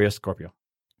 Taurus, Aquarius, Scorpio.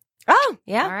 Oh,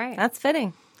 yeah. All right. That's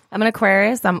fitting. I'm an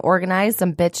Aquarius. I'm organized.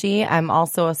 I'm bitchy. I'm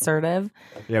also assertive.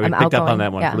 Yeah, we I'm picked up on outgoing.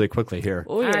 that one Yeah. really quickly here.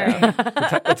 Oh, All yeah.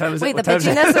 right. What time is it? Wait, the What time is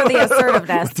it? bitchiness or the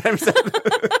assertiveness? What time is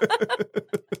it?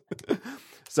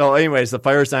 So, anyways, the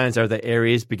fire signs are the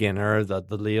Aries beginner, the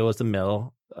Leo is the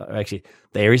middle. Actually,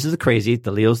 the Aries is the crazy,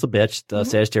 the Leo is the bitch, the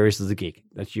Sagittarius is the geek.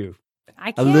 That's you.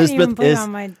 I can't Elizabeth even put is-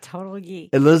 on my total geek.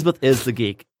 Elizabeth is the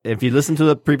geek. If you listen to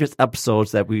the previous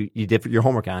episodes that you did your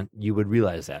homework on, you would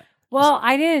realize that. Well,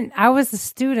 I didn't. I was a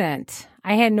student.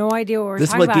 I had no idea what we were This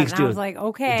is talking what about. geeks and do. I was like,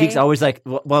 okay. Geeks always like,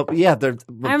 well yeah, they're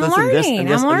I'm this and this learning. and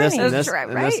this I'm and this and learning. this. That's right,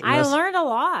 and right? this and I this. learned a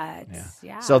lot.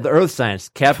 Yeah. So the Earth signs,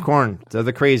 Capricorn, they're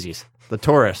the crazies. The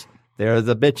Taurus, they're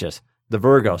the bitches. The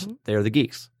Virgos, they're the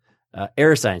geeks.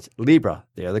 Air signs, Libra,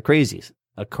 they're the crazies.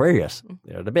 Aquarius,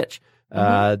 they're the bitch.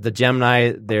 The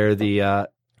Gemini, they're the.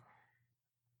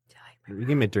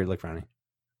 Give me a dirty look, Ronnie.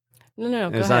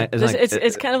 No, go It's ahead. not- it's not-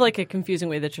 It's kind of like a confusing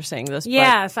way that you're saying this. but-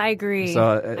 Yes, I agree. So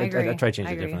I agree. I try to change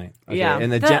I it agree. differently. Okay. Yeah.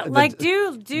 And Do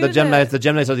the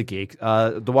Geminis are the geek.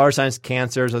 The water signs,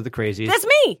 Cancers are the crazies. That's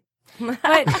me.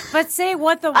 but say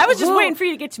what the I was just waiting for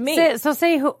you to get to me.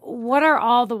 Say what are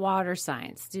all the water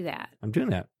signs? Do that. I'm doing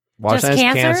that. Water Just signs,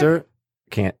 Cancer?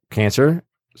 Cancer,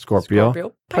 Scorpio,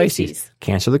 Scorpio, Pisces. Pisces.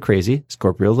 Cancer the crazy,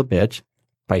 Scorpio the bitch,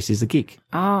 Pisces the geek.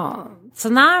 Oh, so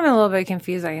now I'm a little bit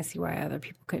confused. I can see why other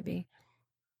people could be.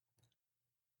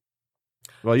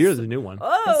 Well, you're the new one.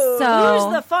 Oh, So-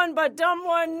 who's the fun but dumb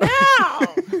one now?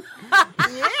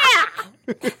 Yeah.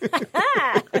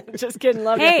 Just kidding.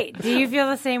 Love Hey, do you feel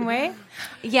the same way?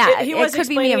 Yeah, He it was could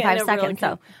be me in explaining it 5 in a really seconds.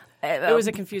 So it was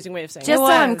a confusing way of saying just it.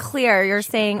 so I'm clear, you're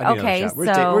saying, I need another okay,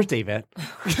 shot. so Where's Dave at?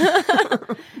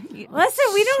 Listen,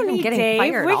 we don't I'm need getting Dave.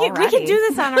 fired We can already. do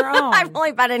this on our own. I've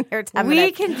only been in here 10 we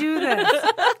minutes. can do this.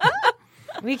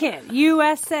 We can.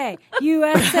 USA.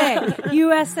 USA.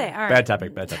 USA. All right. Bad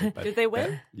topic. Did they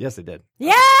win? Yes, they did.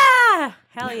 Yeah.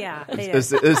 Hell yeah. They did.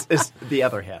 It's the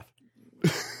other half.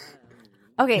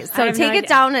 Okay, I so have take no it idea.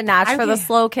 down a notch I'm for the get-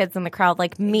 slow kids in the crowd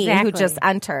like me who Exactly. just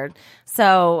entered.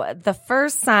 So the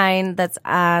first sign that's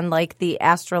on like the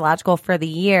astrological for the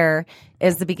year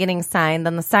is the beginning sign.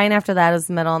 Then the sign after that is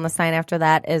the middle, and the sign after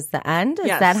that is the end. Is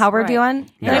Yes, that how we're right.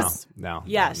 doing? No, Yes. no.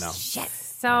 Yes. No.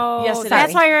 So Yes, it that's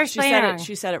is. why you're She said explaining. it.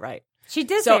 She said it right. She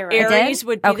did So say it right. Aries did?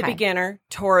 would be the Okay. beginner.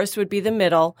 Taurus would be the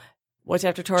middle. What's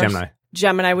after Taurus? Gemini.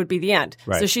 Gemini would be the end.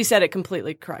 Right. So she said it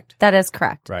completely correct. That is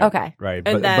correct. Right. Okay. Right. And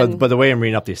But, then- but the way I'm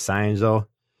reading up these signs though,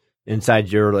 inside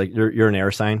you're an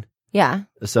air sign. Yeah.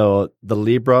 So the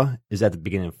Libra is at the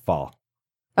beginning of fall.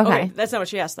 Okay. That's not what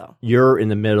she asked, though. You're in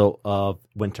the middle of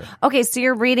winter. Okay, so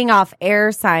you're reading off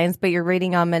air signs, but you're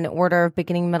reading them in order of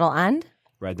beginning, middle, end?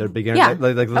 Right. They're beginning. Yeah.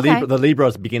 Like the, Okay. the Libra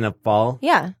is the beginning of fall.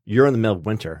 Yeah. You're in the middle of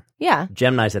winter. Yeah.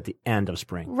 Gemini's at the end of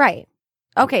spring. Right.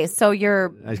 Okay, so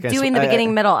you're I guess- doing the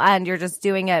beginning, middle, end. You're just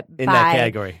doing it In by that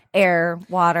category. air,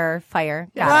 water, fire.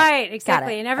 Got it. Right,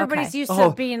 exactly. Got it. And everybody's Okay. used Oh,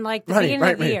 to being like the Right. beginning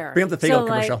of the year. Bring up the Fago So,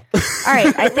 like, commercial. All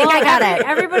right, I think I got it.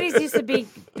 Everybody's used to be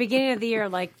beginning of the year,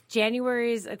 like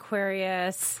January's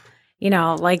Aquarius. You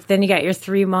know, like then you got your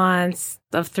 3 months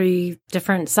of 3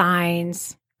 different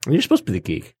signs. You're supposed to be the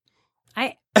geek.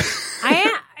 I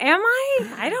am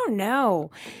I? I don't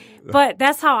know, but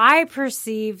that's how I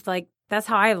perceived. Like that's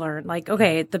how I learned. Like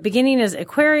okay, the beginning is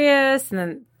Aquarius, and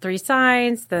then 3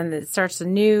 signs. Then it starts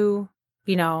anew.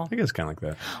 You know, I guess kind of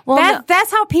like that. Well, that's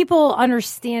how people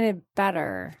understand it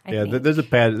better. I Yeah, think. there's a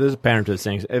pattern to this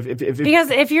thing. If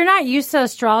Because if you're not used to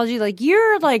astrology, like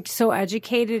you're like so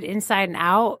educated inside and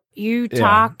out, you Yeah.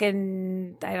 talk,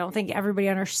 and I don't think everybody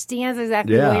understands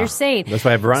exactly Yeah. what you're saying. That's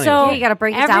why Veronica. So Yeah, you gotta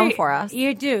break it down for us.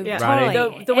 You do, Yeah. Ronnie.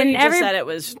 totally. The way And you just said it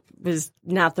was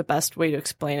not the best way to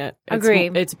explain it.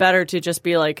 Agree. It's better to just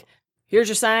be like, here's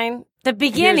your sign. the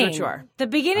beginning, Here's what you are. the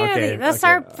beginning Okay, of the. Let's okay.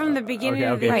 start from the beginning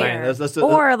of the fine. year. Let's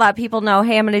or let people know,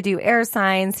 hey, I'm going to do air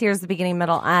signs. Here's the beginning,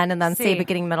 middle, end, and then say See.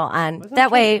 beginning, middle, end. That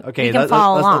way Okay, you can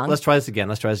follow along. Let's try this again.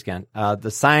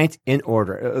 The signs in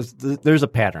order. There's a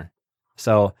pattern.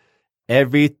 So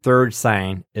every third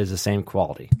sign is the same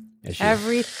quality as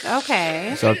you.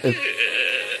 Okay. So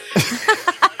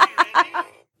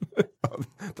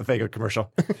the Fago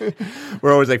commercial.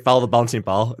 We're always like follow the bouncing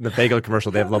ball. In the Fago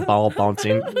commercial, they have the ball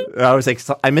bouncing. I was like,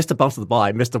 I missed the bounce of the ball.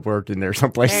 I missed a word in there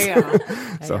someplace. There you go.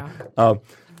 There you So, go.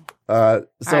 All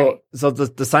right. so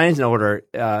the signs in order.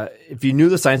 If you knew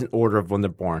the signs in order of when they're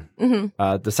born,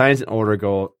 the signs in order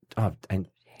go. Oh, and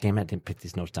damn it, I didn't pick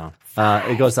these notes down.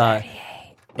 It goes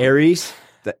Aries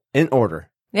in order.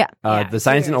 Yeah. The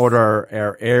signs in order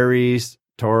are Aries,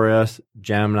 Taurus,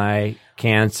 Gemini,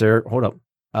 Cancer. Hold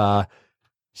up.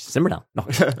 Simmer down.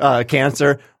 No.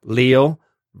 Cancer, Leo,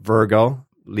 Virgo,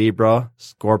 Libra,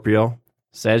 Scorpio,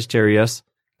 Sagittarius,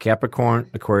 Capricorn,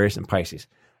 Aquarius, and Pisces.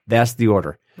 That's the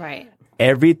order. Right.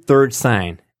 Every third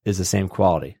sign is the same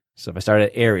quality. So if I start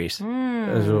at Aries,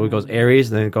 so it goes Aries,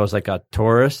 then it goes like a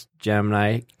Taurus,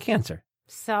 Gemini, Cancer.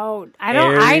 So I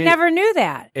Aries- never knew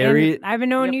that. And Aries- I've been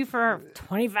knowing you for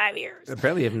 25 years.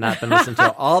 Apparently, I've not been listening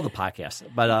to all the podcasts,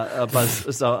 but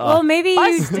so Well, maybe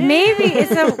it's the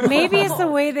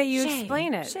way that you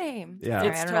explain it. Shame. Yeah.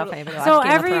 Sorry, It's I don't know if anybody watched So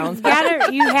Game of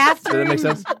Thrones. you have to. Does that make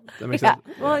sense? That makes sense.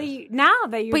 Well, now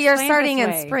that you. But you're explain starting this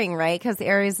in way. spring, right? Because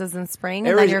Aries is in spring,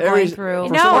 Aries- and then you're going Aries- through.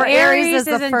 No, or Aries is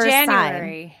the in first sign.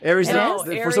 January. Aries, No, for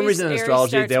some Aries- reason in Aries astrology,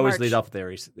 starts they always March. lead off with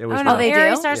Aries. They always Oh, lead no, off- they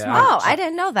Aries do? starts Yeah. March. Oh, I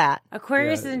didn't know that. Aquarius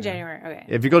is in January. Okay.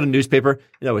 If you go to newspaper,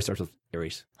 it always starts with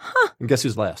Aries. And guess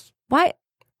who's last? Why?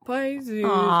 Pisces.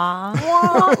 Aw.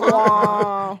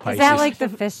 Is that like the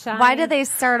fish sign? Why do they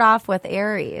start off with I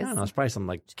Aries? don't know. It's probably some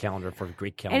like calendar for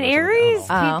Greek calendar. And or something. I don't Aries,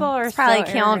 know. people are It's probably so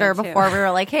a calendar arrogant, too. before we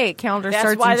were like, hey, calendar That's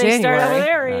starts why in they started with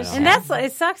January. Aries. And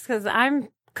it sucks because I'm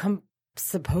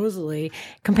supposedly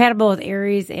compatible with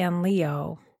Aries and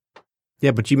Leo.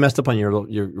 Yeah, but you messed up on your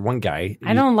one guy.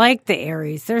 I don't like the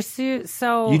Aries. They're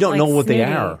so You don't like, know what they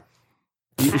snooty. are.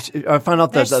 I found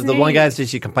out that They're the one guy snakes. that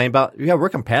she complained about, yeah, we're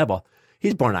compatible.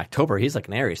 He's born in October. He's like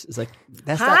an Aries. It's like,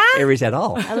 that's not Aries at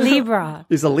all. A Libra.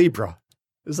 He's a Libra.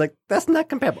 It's like, that's not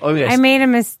compatible. Oh, yes. I made a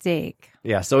mistake.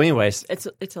 Yeah, so anyways,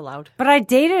 It's allowed. But I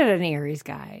dated an Aries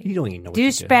guy. you don't even know what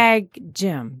you do. Douchebag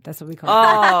Jim. That's what we call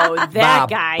him. Oh, that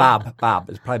guy. Bob.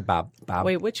 It's probably Bob.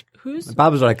 Wait, who's?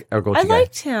 Bob is like our go-to I guy.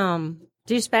 liked him.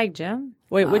 Douchebag Jim?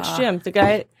 Wait, which Jim? The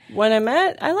guy when I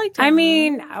met? I liked him. I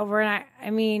mean, we're not.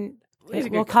 I mean, He's a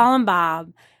good we'll guy. call him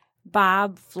Bob.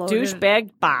 Bob floated.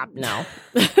 Douchebag Bob. No.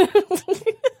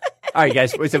 All right,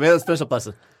 guys. Wait, so let's finish up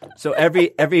lesson. So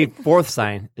every fourth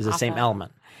sign is the same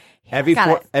element. Every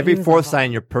Got it. fourth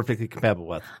sign you're perfectly compatible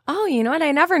with. Oh, you know what?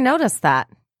 I never noticed that.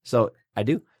 So I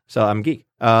do. So I'm a geek.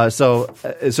 So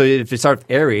if you start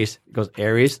with Aries, it goes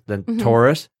Aries, then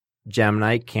Taurus,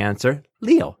 Gemini, Cancer,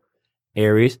 Leo.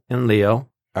 Aries and Leo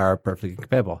are perfectly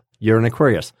compatible. You're an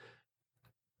Aquarius.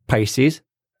 Pisces,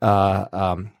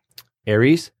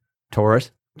 Aries,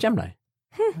 Taurus, Gemini.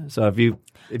 So if you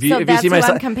that's see my who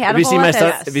son, I'm compatible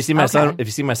with? if you see my son, Okay. if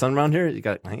you see my son around here, you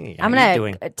got. Hey, how I'm you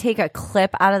doing? gonna take a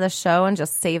clip out of the show and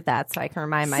just save that so I can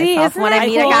remind See, myself isn't when that I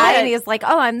meet a cool? guy and he's like,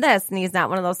 "Oh, I'm this," and he's not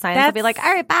one of those signs. I'll be like,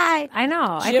 "All right, bye." I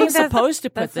know. I Jim's think that's supposed to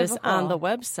put that's this typical. on the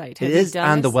website. Have It you is done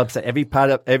on this? the website.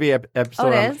 Every episode.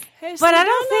 Oh, it is. Hey, But I sit don't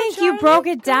down think there, you Charlie. broke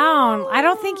it down. I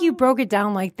don't think you broke it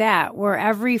down like that. Where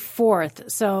every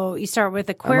fourth, so you start with website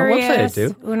I Aquarius,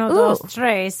 do. uno, Ooh. dos,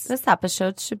 tres. This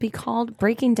episode should be called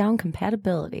 "Breaking Down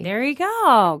Compatibility." There you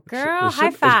go, girl. It should-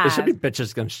 High five. It should be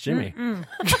bitches against Jimmy.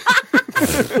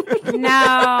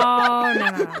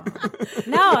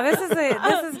 No. This is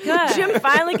good. Jim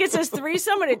finally gets his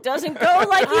threesome and it doesn't go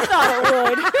like he thought it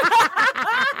would.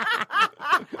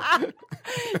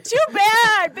 Too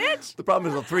bad, bitch. The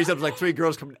problem is the threesomes like three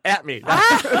girls coming at me. You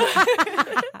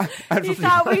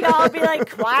thought we'd all be like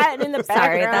quiet and in the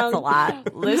Sorry, background. that's a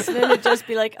lot. Listening to just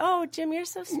be like, "Oh, Jim, you're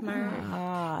so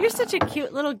smart. You're such a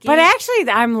cute little geek." But actually,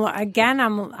 I'm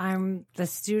the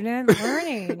student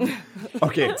learning.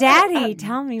 Okay, Daddy,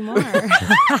 tell me more. you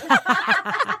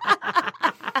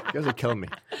guys are killing me.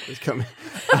 Just killing me.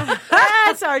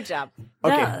 that's our job.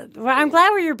 Okay, Well, I'm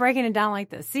glad you're breaking it down like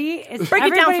this. See, it's Break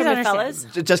it down for everybody's me, understands.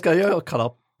 fellas. Jessica, are you caught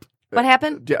up? What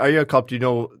happened? Are you caught up? Do you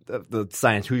know the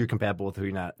science? Who you're compatible with? Who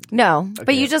you're not? No, but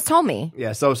Okay. you just told me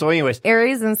Yeah. So anyways,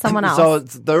 Aries and someone else. So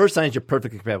the earth signs you're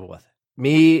perfectly compatible with.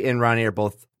 Me and Ronnie are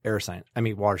both air signs. I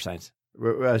mean water signs.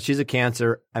 She's a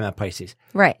Cancer. I'm a Pisces.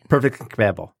 right. Perfectly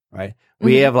compatible. Right.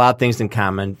 We have a lot of things in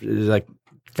common, like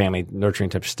family nurturing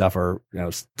type stuff, or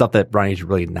stuff that Ronnie's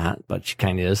really not, but she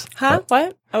kind of is. Huh?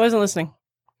 What? I wasn't listening.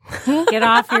 Get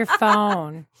off your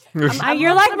phone.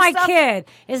 You're like my kid.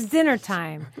 It's dinner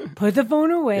time. Put the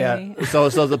phone away. Yeah. So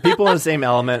the people in the same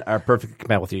element are perfectly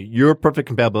compatible with you. Your perfect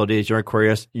compatibility is you're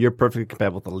Aquarius. You're perfectly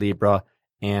compatible with a Libra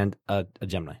and a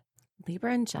Gemini.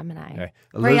 Libra and Gemini. Okay.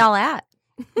 Where y'all at?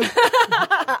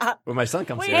 When my son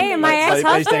comes in. Hey, my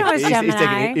ex-husband was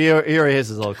Gemini. He already has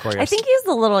his little Aquarius. I think he's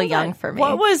a little young for me.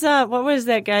 What was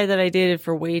that guy that I dated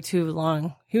for way too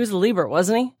long? He was a Libra,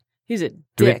 wasn't he? He's a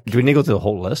dick. Do we need to go through the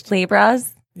whole list?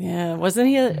 Libras? Yeah, wasn't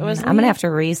he? Wasn't I'm he? gonna have to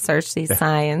research these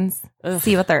signs,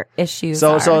 see what their issues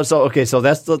So are. okay. So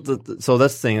that's that's the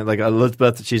thing. Like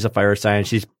Elizabeth, she's a fire sign.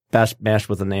 She's best matched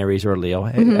with an Aries or a Leo.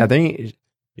 I think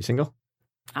you single.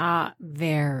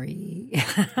 Very.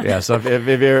 Yeah. So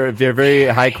if you're very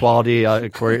high quality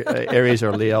Aries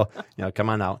or Leo, come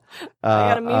on out.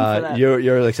 got a meme for that.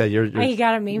 You're like I said. You're You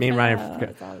got a meme me and for Ryan.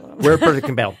 that? We're perfect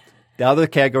compatible. The other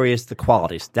category is the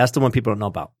qualities. That's the one people don't know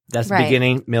about. That's the Right.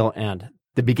 beginning, middle, end.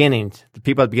 The beginnings, the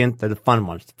people at the beginning, they're the fun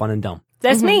ones, fun and dumb.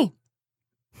 That's me.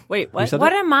 Wait, what? said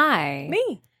What am I?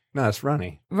 Me? No, that's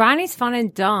Ronnie. Ronnie's fun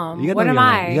and dumb. You gotta What know am your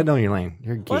lane. I? You gotta know your lane.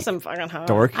 You're a geek. Plus, I'm fucking hot.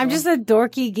 Dork. I'm just a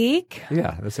dorky geek.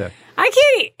 Yeah, that's it. I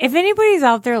can't. If anybody's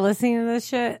out there listening to this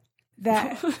shit,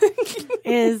 that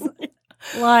is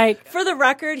like For the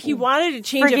record, he wanted to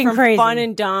change it Freaking from crazy. fun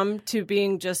and dumb to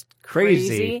being just Crazy.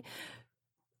 crazy.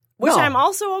 Which No. I'm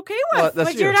also okay with. Well,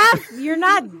 that's but you're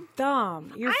not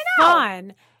dumb. You're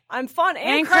fun I'm fun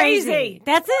and, and crazy. crazy.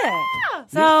 That's it.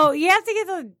 So you have to get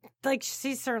the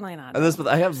she's certainly not. Elizabeth,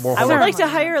 I have more I would homework. like to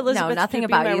hire Elizabeth No, nothing to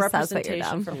be about my you says that you're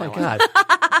representation dumb. from Oh my now on. God.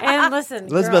 And listen,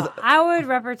 Elizabeth- girl, I would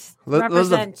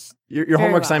represent. Your Very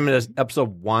homework well. assignment is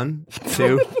episode 1,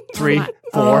 2, 3, my- 4,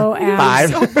 Oh,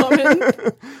 5.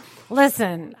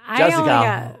 Listen, I Jessica. only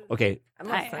got. Okay,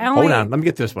 I only, hold on. Let me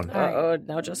get through this one. Uh-oh,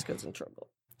 now Jessica's in trouble.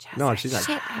 No, she's not.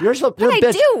 Shit. You're the What'd I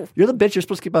bitch. do? You're the bitch. You're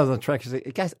supposed to keep us on track. She's like,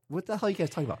 hey, guys, what the hell are you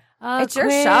guys talking about? It's your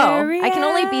show. I can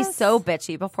only be so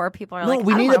bitchy before people are No, like,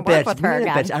 we I need don't a wanna work bitch. with We her need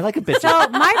a again. bitch. I like a bitch. So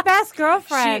my best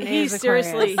girlfriend He is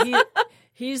seriously, Aquarius.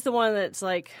 He's the one that's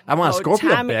like, I want a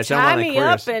Scorpio, tie me, bitch. I tie want an me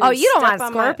up Aquarius. and Oh, you don't step want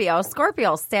on my- Scorpio. Scorpio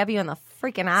will stab you in the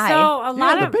freaking eye. So a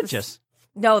lot Yeah, of the bitches.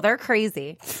 No, they're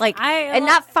crazy. Like, I- and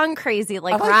not fun crazy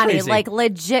like I like Ronnie, crazy. like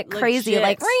legit crazy, Legit.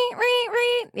 like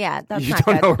reet. Yeah, that's You not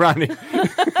don't good. know Ronnie.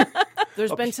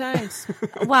 There's been times.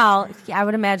 Well, yeah, I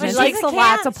would imagine it But takes she's a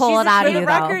lot to pull it out For of the you,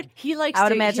 record, though. he likes I would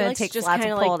to, imagine he it likes takes to just a lot to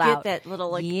kinda, pull like, it out. Get that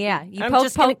little like. Yeah, you I'm poke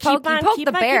just gonna the keep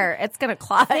on bear. It's gonna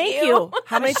claw. Thank you.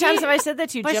 How many times have I said that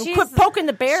to you, But Jim? she's- Quit poking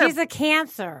the bear, She's a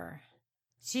Cancer.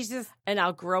 She's just and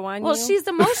I'll grow on Well, you. she's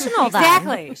emotional. Then.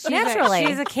 exactly. naturally.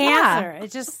 She's a Cancer.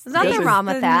 It just There's nothing states wrong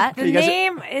with the- that. The You guys are-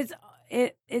 name is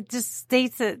it just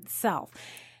states itself.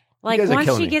 Like guys are once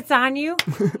killing she me. gets on you,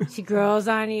 she grows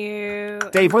on you.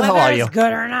 Dave, where the hell whether are you? it's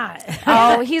good or not.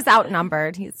 Oh, he's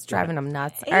outnumbered. He's driving him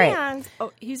nuts. All right. And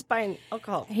he's buying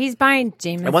alcohol. He's buying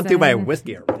Jameson. I went through my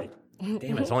whiskey already.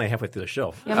 Damn, it's only halfway through the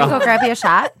show. You want me to go grab you a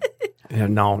shot? Yeah,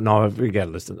 no, we got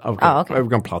to listen. Okay. Oh, okay. We're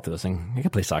going to plow through this thing. I can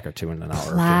play soccer too in an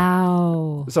hour.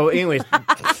 Wow. So, anyways,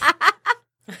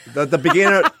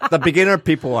 the beginner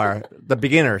people are the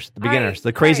beginners,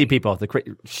 the crazy people. I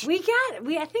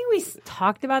think we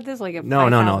talked about this like a No.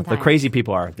 5,000 The times. crazy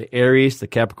people are the Aries, the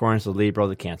Capricorns, the Libra,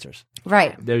 the Cancers.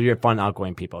 Right. They're your fun,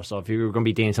 outgoing people. So if you're going to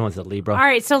be dating someone that's a Libra, All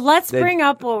right, so let's They- bring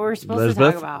up what we're supposed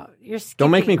Elizabeth? to talk about. You're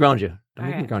don't make me skipping. ground you. Don't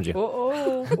make Okay. me ground you.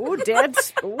 Oh,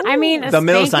 Dad's. I mean, a The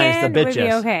middle spanking signs, the would be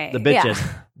bitches, okay. the bitches.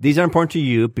 These are important to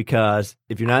you because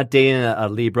if you're not dating a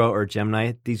Libra or a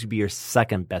Gemini, these would be your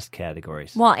second best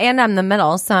categories. Well, and I'm the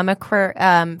middle, so I'm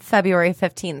February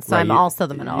 15th, so Right, I'm also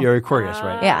the middle. You're Aquarius,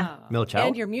 right? Yeah. Middle child.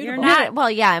 And you're mutable. not- Well,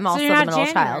 yeah, I'm So also you're the not middle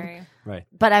child. January. Right.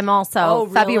 But I'm also Oh,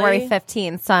 really? February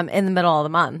 15th, so I'm in the middle of the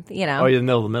month, you know? Oh, you're in the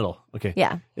middle of the middle. Okay.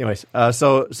 Yeah. Anyways,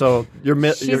 so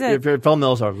your She's your fellow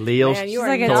middles are Leos. Man, you She's are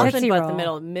like a nothing Tootsie but Roll.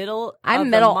 the middle. I'm of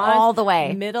middle the month, all the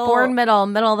way. Middle. Born middle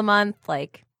of the month.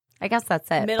 Like, I guess that's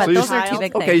it. Middle But So those are two child.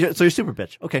 big Okay, things. so you're super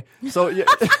bitch. Okay, so you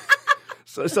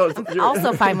so you're,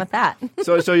 Also fine with that.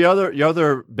 so your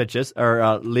other bitches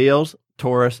are Leos,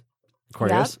 Taurus,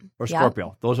 Aquarius, or Yep.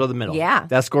 Scorpio. Those are the middle. Yeah.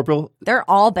 That's Scorpio. They're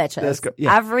all bitches. That's good.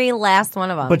 Yeah. Every last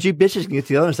one of them. But you bitches can get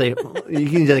together and say you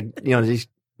can just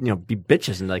be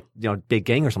bitches and big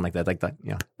gang or something like that. Like that.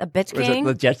 Yeah. a bitch Or is it gang.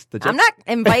 the Jets. The Jets. I'm not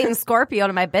inviting Scorpio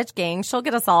to my bitch gang. She'll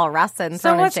get us all arrested and So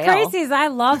thrown what's in jail. crazy is I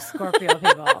love Scorpio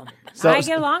people. So- I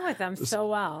get along with them so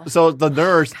well. So the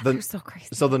nerds. They're so crazy.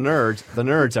 So the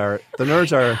nerds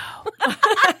are.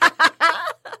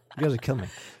 You guys are killing me.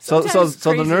 So the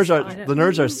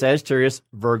nerds are Sagittarius,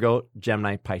 Virgo,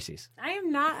 Gemini, Pisces. I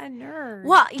am not a nerd.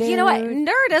 Well, you know what?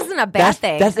 Nerd isn't a bad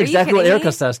thing. That's Are you exactly what kidding Erica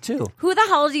me? says too. Who the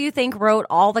hell do you think wrote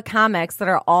all the comics that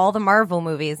are all the Marvel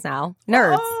movies now?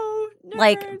 Nerds. Oh,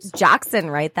 Like nerds. Jackson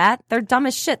write that. They're dumb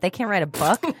as shit. They can't write a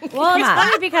book. Well, Come it's on.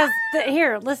 funny because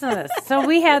here, listen to this. So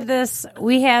we had this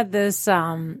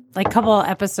like couple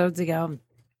episodes ago,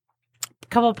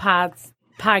 couple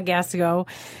podcasts ago.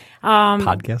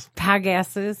 Podcast.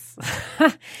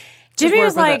 Podcasts. Jimmy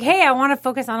was like, "Hey, I want to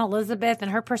focus on Elizabeth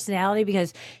and her personality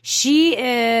because she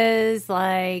is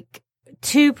like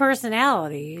two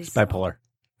personalities." Bipolar.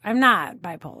 I'm not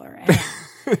bipolar.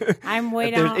 I'm way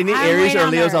If there's down. any I'm Aries way or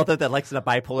down Leos there. out there that likes a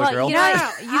bipolar Well, girl, you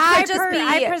know,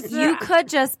 you could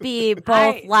just be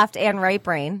both left and right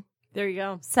brain. There you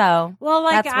go. So Well,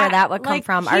 like that's where that would come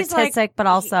from. he's Artistic, but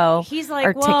also he's like,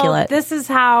 articulate. Well, this is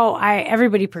how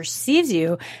everybody perceives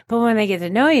you, but when they get to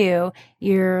know you,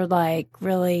 you're like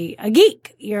really a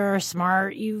geek. You're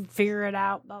smart. You figure it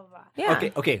out. Blah blah blah. yeah.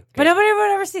 Okay. But nobody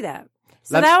would ever see that.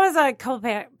 So Let's- that was a couple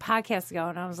podcasts ago,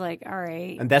 and I was like, all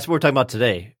right. And that's what we're talking about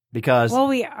today. Because Well,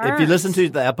 we if you listen to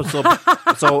the episode,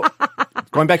 so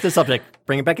going back to the subject,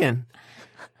 bring it back in.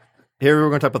 Here we're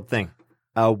going to talk about the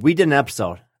thing. We did an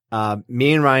episode.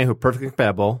 Me and Ryan, who are perfectly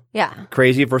compatible, Yeah.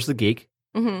 crazy versus geek,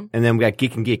 Mm-hmm. and then we got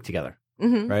geek and geek together,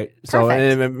 Mm-hmm. right? So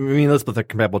Perfect. and me and Elizabeth are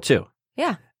compatible too.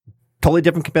 Yeah. Totally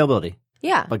different compatibility,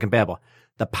 Yeah. but compatible.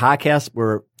 The podcasts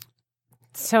were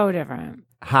so different.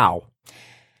 how?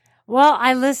 Well,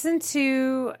 I listened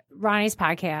to Ronnie's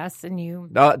podcast, and you,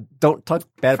 Don't talk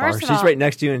bad about her. First of She's all- right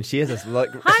next to you, and she has this look.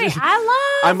 honey,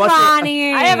 I I love must-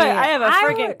 Ronnie. I have a I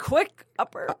freaking would- quick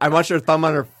upper. I watched her thumb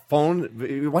on her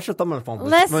phone. Watch her thumb on her phone.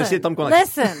 When Listen, I see a thumb going like,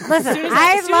 listen. As soon as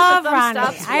I the love thumb Ronnie.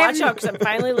 stops, I watch out because I'm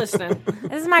finally listening.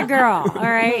 This is my girl, all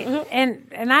right, and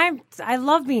I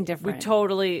love being different. We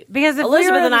totally Because if we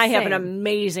Elizabeth were and the I have an same-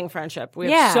 amazing friendship. We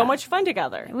have Yeah. so much fun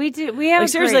together. We do. We have Like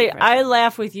a seriously, great I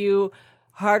laugh with you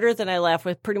harder than I laugh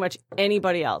with pretty much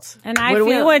anybody else. And I when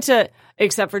we feel- went to,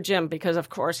 except for Jim, because of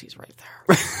course he's right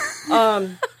there.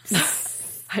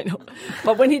 I know,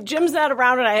 but when Jim's not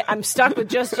around and I'm stuck with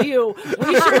just you,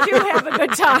 we sure do have a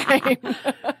good time.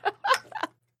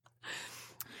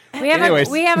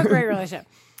 we have a great relationship.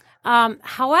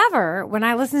 However, when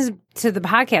I listen to the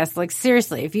podcast, like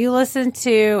seriously, if you listen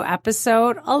to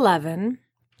episode 11,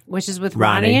 which is with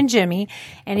Ronnie and Jimmy,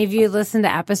 and if you listen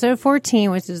to episode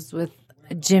 14, which is with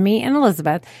Jimmy and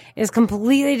Elizabeth, is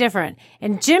completely different.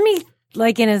 And Jimmy,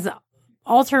 like in his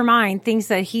alter mind, thinks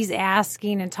that he's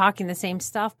asking and talking the same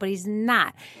stuff, but he's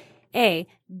not. A.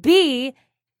 B.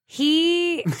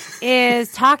 He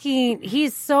is talking,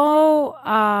 he's so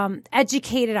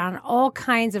educated on all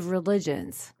kinds of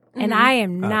religions. And I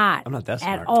am not. I'm not that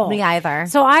smart. At all. Me either.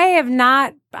 So I have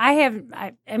not, I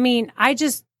mean, I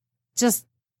just,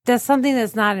 that's something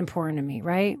that's not important to me,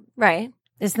 right? Right.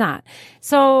 It's not.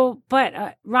 So,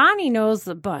 but Ronnie knows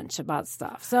a bunch about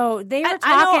stuff. So they were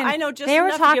talking. I know just they were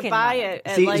enough talking to get by about it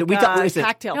at See, like so we listen.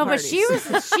 cocktail No, but parties. she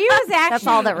was actually. That's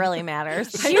all that really matters.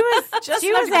 She was Just she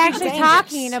enough was to be actually dangerous.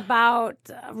 talking about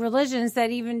religions that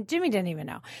even Jimmy didn't even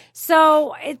know.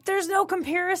 So there's no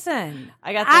comparison.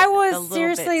 I the was little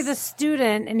seriously bits. the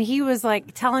student, and he was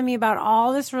like telling me about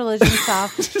all this religion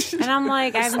stuff, and I'm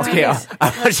like, I have no Okay, idea.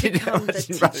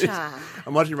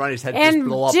 I'm watching Ronnie's head just And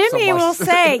blow up. Jimmy so much. will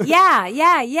say, yeah,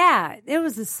 it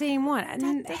was the same one.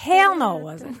 And hell no, it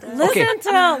wasn't. Listen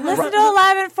to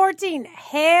 11, 14.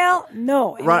 Hell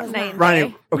no. It was not.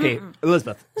 Ronnie, okay,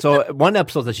 Elizabeth. So one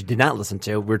episode that she did not listen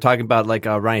to, we were talking about like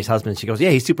Ronnie's husband. She goes, "Yeah,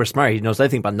 he's super smart. He knows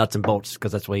everything about nuts and bolts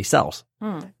because that's what he sells."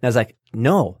 And I was like,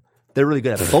 "No, they're really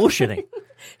good at bullshitting.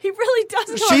 He really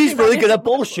doesn't. know She's anything really about good it. at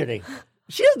bullshitting.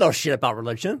 She doesn't know shit about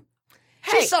religion.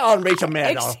 Hey, She saw on Rachel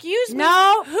Maddow. Excuse me.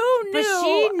 No, who knew? But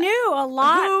she knew a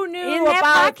lot. Who knew in that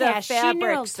about the podcast. She knew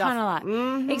fabric a stuff? ton a lot.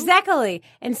 Mhm. Exactly.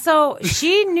 And so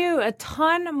she knew a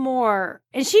ton more,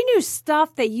 and she knew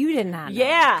stuff that you did not know.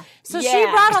 Yeah. So yeah. she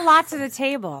brought a lot to the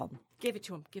table. Give it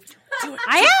to him. Give it to him. Do it.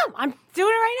 I am. I'm doing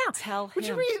it right now. Tell him.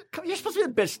 You're supposed to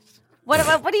be the bitch. What do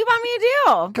you want me to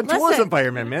do? Control this Listen,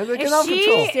 environment, man. They if get out of she-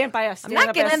 control. Stand by us. I'm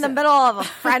not getting in the middle of a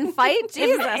friend fight.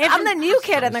 Jesus, I'm the new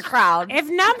kid in the crowd. If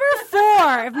number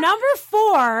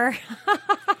four,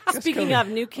 Speaking of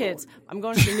new kids, I'm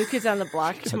going to the New Kids on the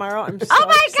Block tomorrow. I'm so Oh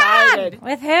my God! excited.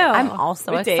 with who? I'm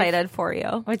also With Dave. excited for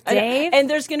you. with And- Dave. And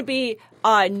there's going to be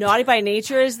Naughty by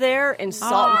Nature is there and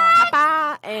Salt and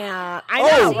Pepper and I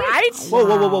know, right?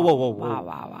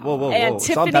 Whoa. And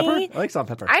Salt and Tiffany. pepper? I like salt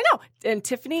and pepper. I know. And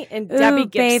Tiffany and Ooh, Debbie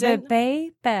Gibson.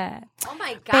 baby. Oh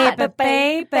my God.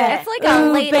 Baby. It's like a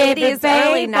Ooh, late baby, 80s,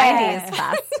 early baby. 90s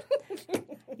fest.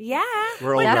 Yeah.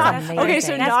 We're older. That's now. amazing. Okay,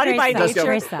 so That's Naughty great by stuff. Nature.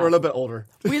 Great stuff. We're a little bit older.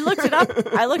 We looked it up.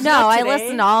 I looked it No, up I today.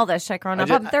 listened to all this shit growing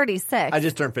up. I'm 36. I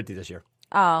just turned 50 this year.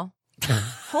 Oh.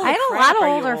 Holy I had a crap, lot of are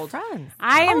you older old? friends.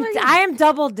 I am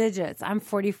double digits. I'm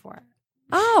 44.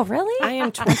 Oh, really? I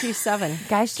am 27.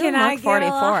 Guys, she Can doesn't I look get a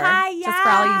little 44. higher? Just for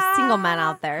all you single men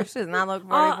out there. She does not look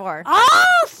 44.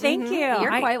 Oh, thank you.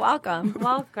 You're quite welcome.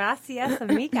 Well, gracias,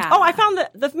 amiga. Oh, I found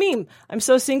the meme. I'm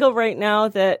so single right now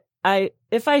that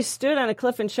if I stood on a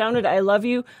cliff and shouted, "I love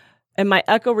you," and my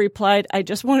echo replied, "I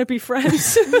just want to be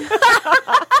friends."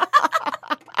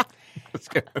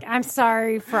 I'm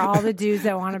sorry for all the dudes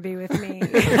that want to be with me.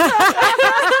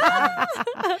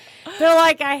 They're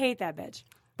like, I hate that bitch.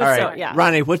 All right. so, yeah.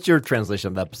 Ronnie, what's your translation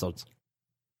of the episodes?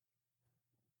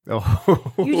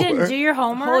 Oh. You didn't do your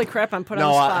homework? Holy crap! I'm put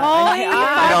No, on the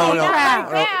spot.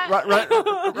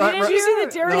 Holy Did you see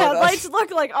the deer headlights? Look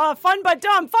like fun but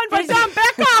dumb. Fun but dumb.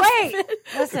 Back off. Wait,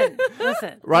 listen.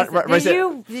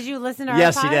 Did you listen to our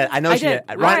Yes, she pod? did. I know I she did.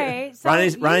 did. Right, so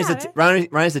Ronnie's you have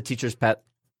it. Ronnie's the teacher's pet.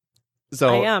 So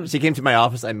I am. she came to my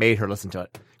office. I made her listen to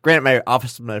it. Granted, my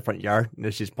office is in my front yard,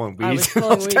 and she's pulling weeds. I was and all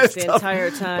pulling that kind of weeds the stuff. entire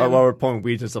time. But while we're pulling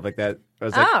weeds and stuff like that, I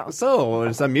was like, Oh. "So,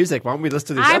 there's some music. Why don't we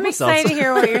listen to these I'm episodes?" excited to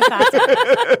hear what your thoughts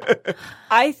are.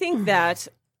 I think that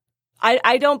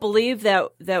I don't believe that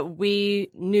we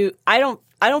knew. I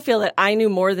don't feel that I knew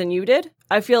more than you did.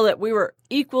 I feel that we were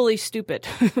equally stupid.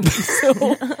 So,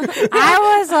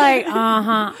 I was like,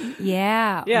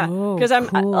 yeah. yeah, Ooh, because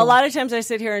cool. a lot of times I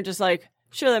sit here and just like,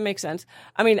 sure, that makes sense.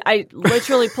 I mean, I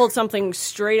literally pulled something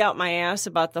straight out my ass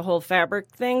about the whole fabric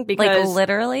thing because Like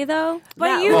literally, though? But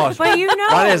No. you, Oh, but you know,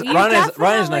 Ronnie's you nice definitely- ass.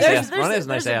 Ronnie has there's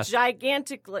nice a ass.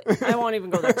 gigantic. I won't even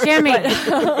go there, Jimmy.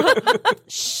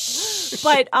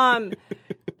 But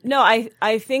no,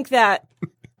 I think that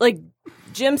like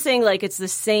Jim saying like it's the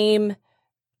same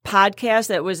podcast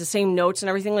that was the same notes and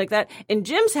everything like that. In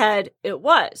Jim's head, it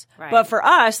was. Right. But for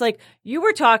us, like you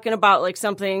were talking about like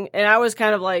something, and I was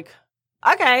kind of like,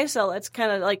 okay, so let's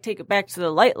kind of like take it back to the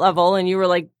light level, and you were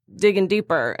like digging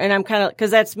deeper, and I'm kind of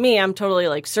because that's me. I'm totally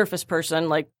like surface person.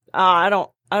 Like I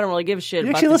don't really give a shit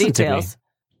You about actually the listen to me. details.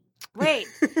 Wait,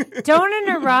 don't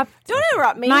interrupt Don't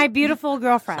interrupt me. my beautiful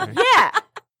girlfriend. Yeah.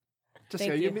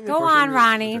 Jessica, you. being the Go person on, who-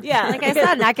 Ronnie. Yeah, Like I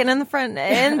said, necking in the front,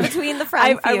 in between the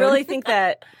front. I really think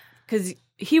that because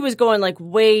he was going like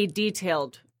way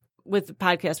detailed with the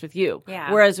podcast with you.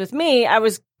 Yeah. Whereas with me,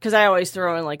 because I always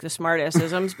throw in like the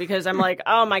smartassisms because I'm like,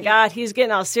 oh my God, he's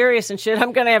getting all serious and shit.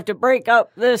 I'm going to have to break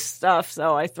up this stuff.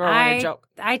 So I throw in a joke.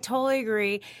 I totally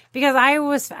agree because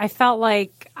I felt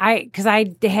like because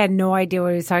I had no idea what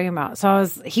he was talking about. So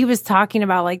he was talking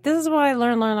about like, this is what I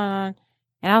learned.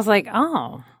 And I was like,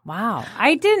 oh, wow.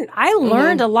 I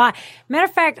learned a lot. Matter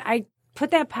of fact, I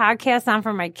put that podcast on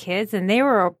for my kids and they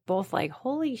were both like,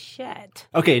 holy shit.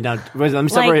 Okay, now let me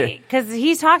stop right here. Because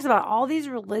he talks about all these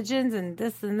religions and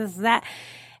this and that.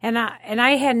 And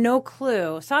I had no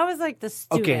clue. So I was like the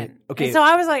student. Okay. And so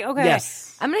I was like, okay.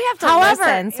 Yes. I'm going to have to However,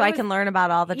 listen so it I was- can learn about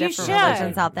all the You different should.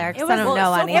 religions out there because It I don't was-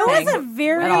 know so anything. It was a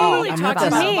very, at all. He I'm talks not about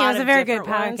that a me, it lot was a of very good different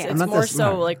ones. podcast. It's I'm not more that so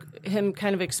smart. like him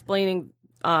kind of explaining.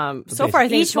 So far, I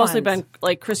think it's Each mostly one's. been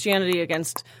like Christianity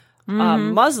against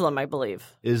Muslim, I believe.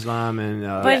 Islam and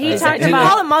But he talked Do you about-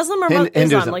 call it Muslim or Islam?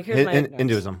 Hinduism. Like here's my ignorance.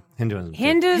 Hinduism.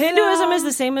 Hinduism is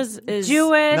the same as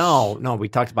Jewish. No, we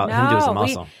talked about Hinduism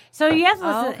also. So you have to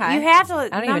listen. okay. You have to. I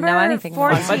don't even number know anything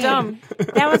about 14,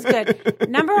 it. that was good.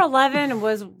 Number 11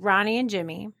 was Ronnie and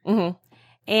Jimmy,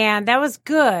 and that was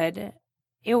good.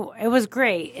 It was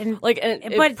great, and Like, and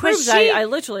it But proves she- I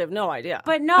literally have no idea.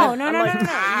 but no. I'm like,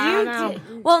 You no.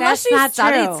 did- Well, unless that's you not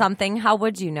studied true. something, how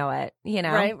would you know it? You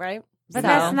know, right. But So-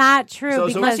 that's not true So-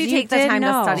 because Unless you take the did time to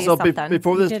know. study So something.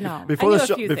 before You this, did know. before I the knew a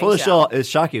show, few before the things, show is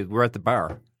shock you. We're at the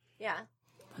bar. Yeah.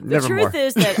 The Never truth more.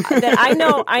 is that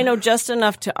I know just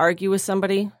enough to argue with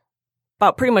somebody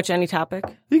about pretty much any topic.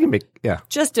 You can make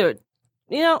Just to,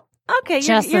 okay,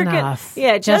 Just you're enough. good.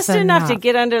 Yeah, just Just enough to enough.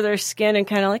 get under their skin and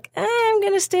kind of like, I'm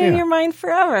going to stay in Yeah. your mind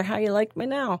forever. How you like me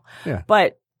now? Yeah.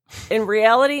 But in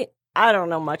reality, I don't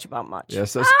know much about much.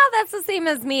 yes. That's the same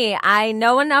as me. I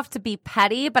know enough to be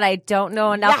petty, but I don't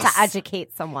know enough Yes. to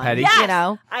educate someone. Petty? You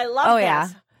know? I love Oh, that. yeah.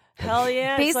 Hell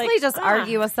yeah. It's Basically, like, just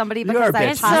argue with somebody You because are a I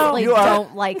bitch. possibly You are-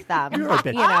 don't like them. You're a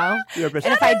bitch. You know? You're a bitch.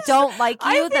 And if I don't like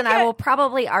I you, think then I will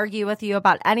probably argue with you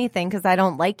about anything because I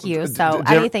don't like you. So Did you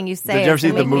ever- anything you say Did you ever is see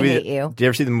going the to make me movie? hate you. Did you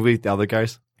ever see the movie The Other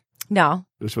Guys? No.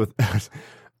 It was with.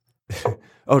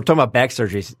 We're talking about back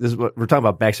surgeries. This is what we're talking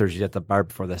about back surgeries at the bar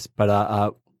before this.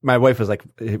 But my wife was like,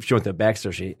 she went to back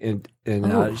surgery, and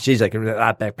she's like,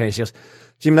 back pain. She goes,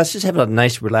 Jim, let's just have a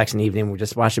nice, relaxing evening. We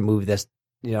just watch a movie that's,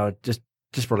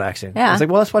 just relaxing. Yeah. I was like,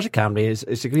 well, let's watch a comedy. It's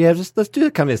like, yeah, let's do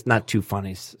a comedy that's not too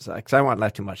funny. So, because I don't want to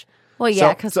laugh too much. Well, yeah,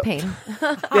 So- because so- pain.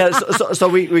 Yeah, so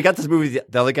we got this movie,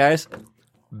 The Other Guys.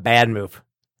 Bad move.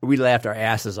 We laughed our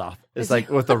asses off. It's like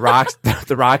with the rocks,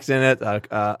 the rocks in it.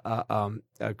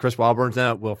 Chris Wahlburn's in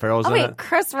it. Will Ferrell's Oh, in wait, it.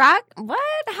 Chris Rock? What?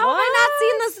 How have I not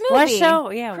seen this movie? What show?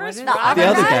 Yeah, Chris what is Rock. it? The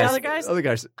other Guys? guys. Other guys? Other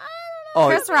guys. Oh,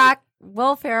 Chris Rock,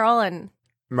 Will Ferrell, and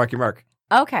Marky Mark.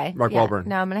 okay, Mark yeah. Wahlberg.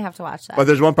 No, I'm gonna have to watch that. But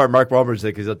there's one part Mark Wahlberg's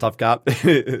like he's a tough cop.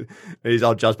 He's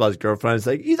all just about his girlfriend. It's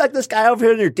like, you like this guy over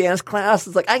here in your dance class?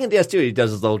 It's like, I can dance too. He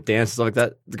does his little dance and stuff like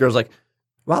that. The girl's like,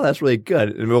 wow, that's really good.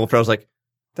 And Will Ferrell's like,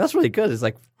 that's really good. It's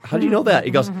like, how do you know that?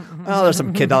 He goes, oh, there's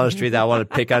some kid down the street that I want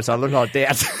to pick on, so I learned how to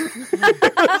dance.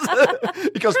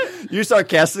 He goes, you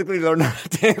sarcastically learn how to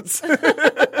dance.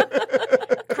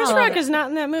 Chris Rock is not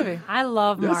in that movie. I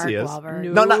love Yes, Mark he is.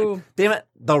 Wahlberg. No, damn it,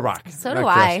 The Rock. so Not do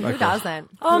I. Chris, not Who Chris. doesn't?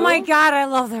 Oh my God, I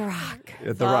love The Rock.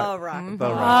 Yeah, The Rock. Rock. The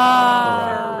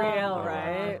Rock. For real,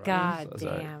 right? God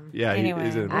sorry. damn. Yeah, anyway,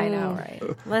 he's in. I know, right?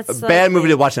 let's A bad movie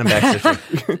to watch on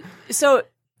backstage. So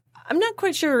I'm not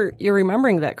quite sure you're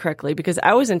remembering that correctly because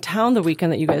I was in town the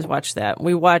weekend that you guys watched that.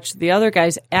 We watched The Other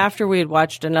Guys after we had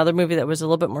watched another movie that was a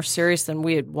little bit more serious than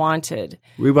we had wanted.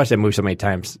 We watched that movie so many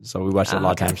times, so we watched it a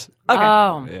lot of times. Okay.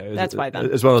 Oh, Yeah, it was- That's why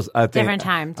then. As well as I think different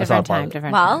time, I saw different part time, of it.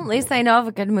 different Well, time. at least I know of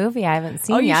a good movie I haven't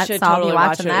seen Oh, you yet, should so I'll totally be watch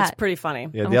watching it. that. It's pretty funny.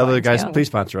 Yeah, I'm the other going guys, to. please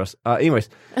sponsor us. Anyways,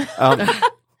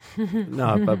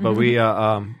 no, but we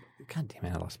God damn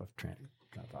it, I lost my train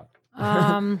of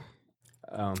thought.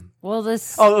 Well, this.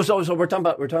 So we're talking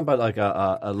about like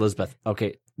Elizabeth.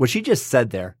 Okay, what she just said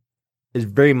there is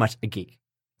very much a geek.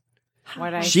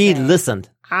 What I She say. listened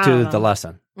I to don't the know.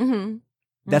 lesson. Mm-hmm.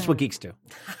 That's what geeks do.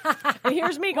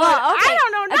 Here's me going, Well, okay. I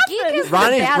don't know A nothing. geek is-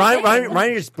 bad thing.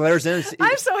 Ronnie just blares in.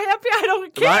 I'm so happy I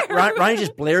don't care. Ronnie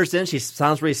just blares in. She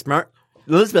sounds really smart.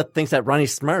 Elizabeth thinks that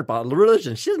Ronnie's smart about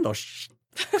religion. She doesn't know.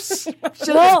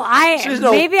 Well, She's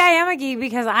no- maybe I am a geek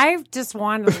because I just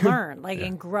want to learn,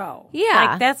 and grow. Yeah.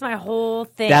 like that's my whole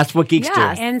thing. That's what geeks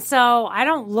Yes. do. And so I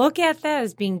don't look at that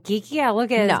as being geeky. I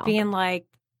look at it No. as being like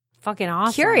fucking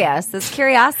awesome. Curious. It's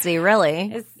curiosity,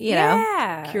 really. It's, you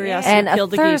know, Curiosity and a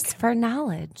killed the thirst geek. for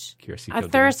knowledge. Curiosity A killed the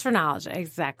thirst for knowledge.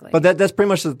 Exactly. But that's pretty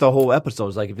much the whole episode.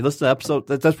 Is like if you listen to the episode,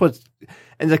 that's what's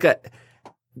and like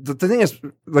the thing is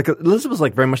like Elizabeth was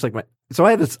like very much like my. So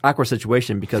I had this awkward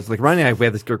situation because like Ronnie and I we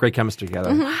have this great chemistry together,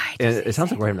 and it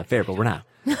sounds like we're having an affair, but we're not.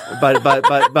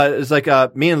 but it's like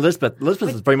me and Elizabeth.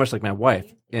 Elizabeth is very much like my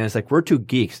wife, and it's like we're two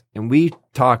geeks, and we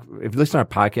talk. If you listen to our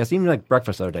podcast, even like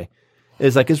breakfast the other day,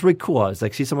 it's like it's really cool. It's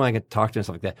like see someone I can talk to and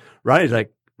stuff like that. Ronnie's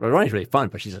really fun,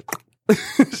 but she's like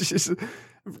she's.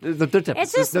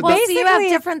 It's just Well, so you have basically-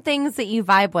 different things that you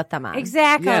vibe with them on.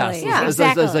 exactly. Yeah.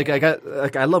 Exactly. It's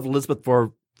like I love Elizabeth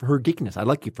for her geekiness. I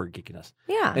like you for geekiness.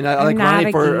 Yeah. And I I'm like not Ronnie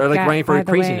a for geek, Ronnie for by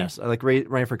the way. craziness. I like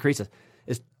Ronnie for craziness.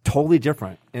 It's totally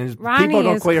different. And Ronnie people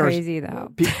don't is quite crazy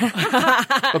though.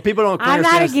 but people don't quite I'm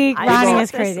not a understand. geek. I Ronnie know.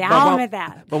 is crazy. But I'll one- admit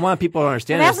that. But one people don't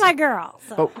understand That's is- my girl.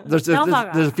 So. But there's Don't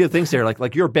fuck a off. few things there.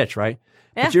 Like you're a bitch, right?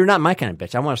 Yeah. But you're not my kind of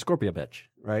bitch. I want a Scorpio bitch,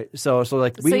 right? So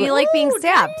like So you like being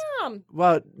stabbed,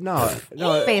 well, no,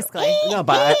 basically. no,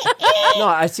 but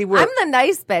I see where I'm the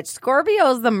nice bitch.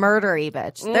 Scorpio's the murdery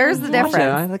bitch. There's the difference.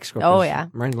 Yeah, I like Scorpios. Oh, yeah.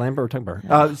 Miranda Lambert, we're talking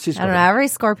about her. She's I don't know. Every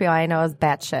Scorpio I know is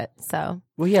batshit. So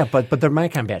Well, yeah, but they're my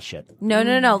kind of bad shit. no.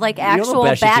 Like don't know actual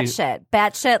batshit, batshit.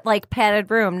 Batshit like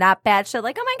padded room, not batshit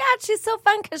like, oh my God, she's so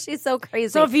fun because she's so crazy.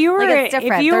 So if you were, like, it's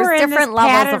different. if you There's were in different this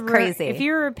levels padded of crazy. Room, if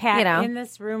you were You know? in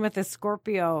this room with a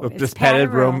Scorpio, it's This padded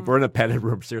room. We're in a padded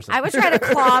room, seriously. I would try to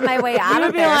claw my way out you of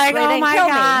would be there. like, so they oh didn't my kill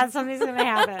God, something's gonna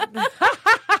happen.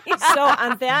 So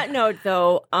on that note,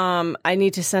 though, I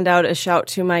need to send out a shout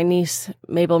to my niece,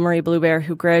 Mabel Marie Bluebear,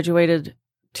 who graduated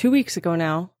 2 weeks ago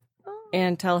now,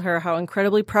 and tell her how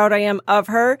incredibly proud I am of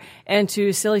her, and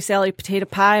to Silly Sally Potato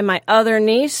Pie, my other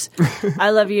niece.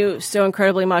 I love you so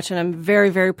incredibly much, and I'm very,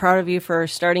 very proud of you for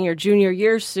starting your junior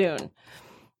year soon.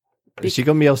 Is she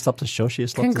going to be able to stop the show? She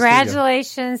is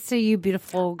Congratulations to you,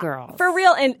 beautiful girl. For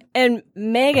real. And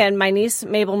Megan, my niece,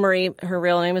 Mabel Marie, her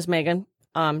real name is Megan.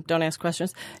 Don't ask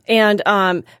questions. And,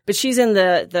 but she's in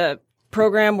the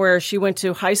program where she went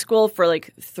to high school for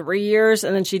like 3 years,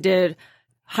 and then she did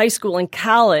high school and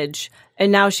college.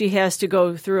 And now she has to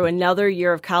go through another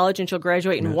year of college, and she'll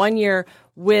graduate in 1 year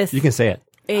with You can say it.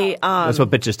 a, That's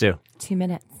what bitches do. 2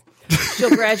 minutes. she'll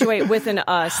graduate with an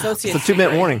associate. It's a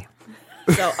 2-minute warning.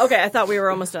 So, okay, I thought we were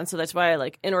almost done, so that's why I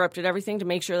like interrupted everything to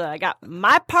make sure that I got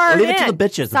my part Leave it in. to the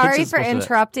bitches. The Sorry bitches for supposed to do it.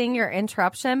 interrupting your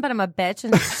interruption, but I'm a bitch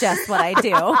and it's just what I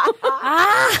do.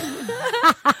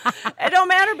 It don't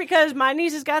matter because my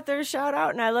nieces got their shout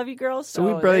out, and I love you girls. So,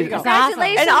 we there barely- you go.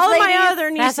 Congratulations, And all of ladies. my other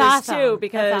nieces That's awesome. too,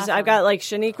 because That's awesome. I've got like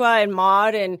Shaniqua and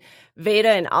Maud and Veda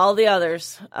and all the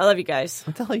others. I love you guys.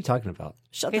 What the hell are you talking about?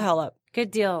 Shut the hell up.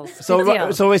 Good deals. So, Good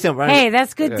deals. so wait a second. Ryan. Hey,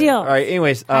 that's good deal. All right.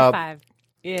 Anyways, High five.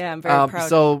 Yeah, I'm very proud.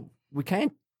 so we kind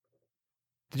of.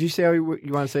 Did you say what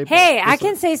you want to say? Hey, I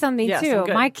can say something Yes, too. I'm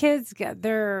good. My kids,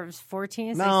 they're 14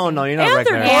 and 16. No, you're not And right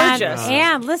they're there. gorgeous.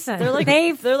 And listen, They're like-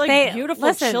 they're like beautiful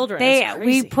listen, children. They It's we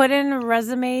crazy. put in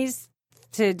resumes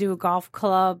to do a golf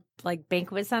club like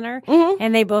banquet center, Mm-hmm.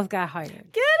 and they both got hired.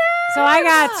 So I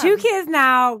got 2 kids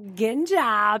now getting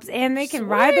jobs, and they can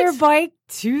ride their bike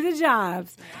to the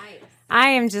jobs.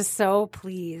 I am just so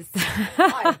pleased.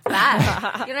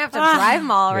 That. You don't have to drive them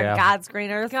all over Yeah. God's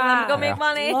green earth for them to go make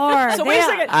money. Lord, So wait a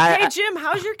second. I- Hey Jim,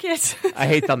 how's your kids? I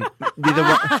hate them.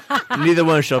 Neither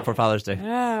one showed up for Father's Day.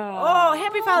 Oh,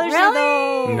 happy Father's Day Really?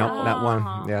 though. No, not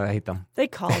one. Yeah, I hate them. They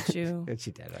called you. Yeah,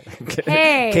 she did.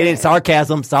 Hey. Kidding.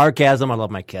 Sarcasm. I love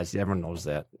my kids. Everyone knows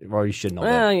that. Or you should know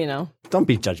Well, that. you know. Don't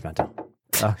be judgmental.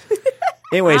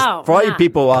 Anyways, Wow, for all you wow.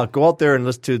 people, go out there and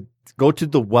go to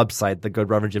the website,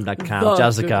 thegoodreverendjim.com. The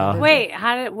Jessica. Good Wait,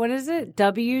 what is it?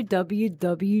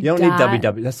 www. You don't need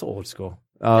www. That's old school.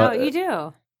 No, you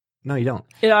do. No, you don't.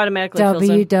 It automatically fills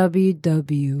in.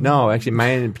 www. No, actually,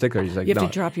 mine in particular is like, You have no.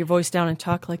 to drop your voice down and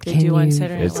talk like they do on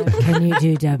Saturday Night It's- Live. Can you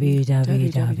do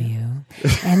www?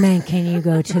 And then can you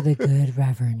go to the Good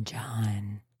Reverend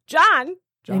John? John.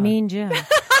 I mean Jim.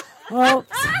 Well,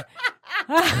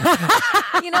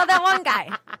 You know that one guy.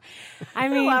 I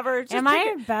mean, Whoever, just am pick I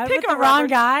a- in bed pick with a the wrong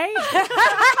Reverend. guy?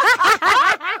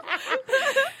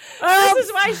 This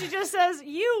is why she just says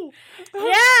you.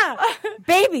 Yeah,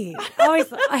 baby.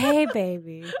 Always, hey,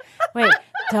 baby. Wait,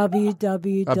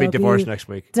 www. I'll be divorced next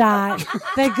week. Dot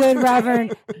the Good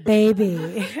Reverend baby.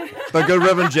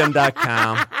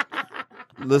 Thegoodreverendjim.com.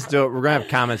 Let's do it. We're going to have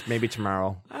comments maybe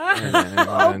tomorrow.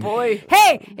 Oh, Boy.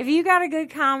 Hey, if you got a good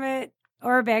comment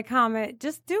or a bad comment,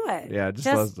 just do it. Yeah, just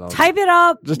let us know. type it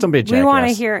up. Just don't be a We want to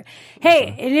jackass. hear it.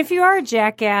 Hey, and if you are a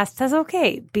jackass, that's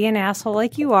okay. Be an asshole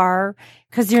like you are,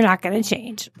 because you're not going to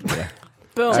change.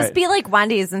 Boom. Just be like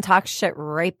Wendy's and talk shit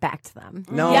right back to them.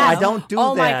 No, Yes. I don't do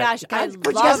Oh that. my gosh, I Would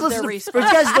you love guys the listen response. would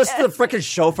you guys listen to the freaking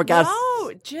show for God's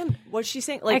No, Jim, what's she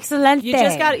saying? Like, Excelente. You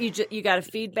just got you got a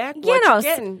feedback. You What know, you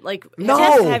getting? Like,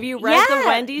 No. have you read the Yeah.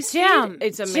 Wendy's Jim, feed?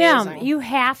 It's amazing. Jim, you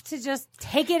have to just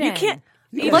take it in. You can't.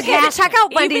 Look at check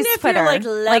out Wendy's Even if Twitter. you're like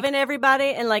loving everybody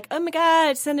and like, oh my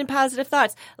God, sending positive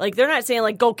thoughts. Like they're not saying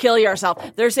like go kill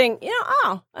yourself. They're saying,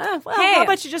 well, Hey, how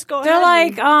about you just go They're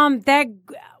ahead? like, that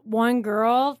one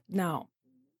girl. No.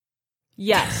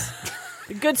 Yes.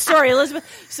 Good story, Elizabeth.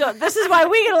 So this is why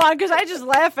we get along because I just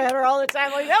laugh at her all the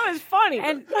time. Like that was funny.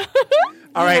 And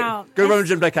All right. No. Go to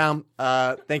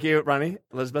ReverendJim.com. Thank you, Ronnie,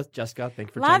 Elizabeth, Jessica. Thank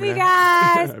you for love joining you in.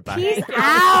 guys. Bye. Peace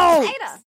out. Later.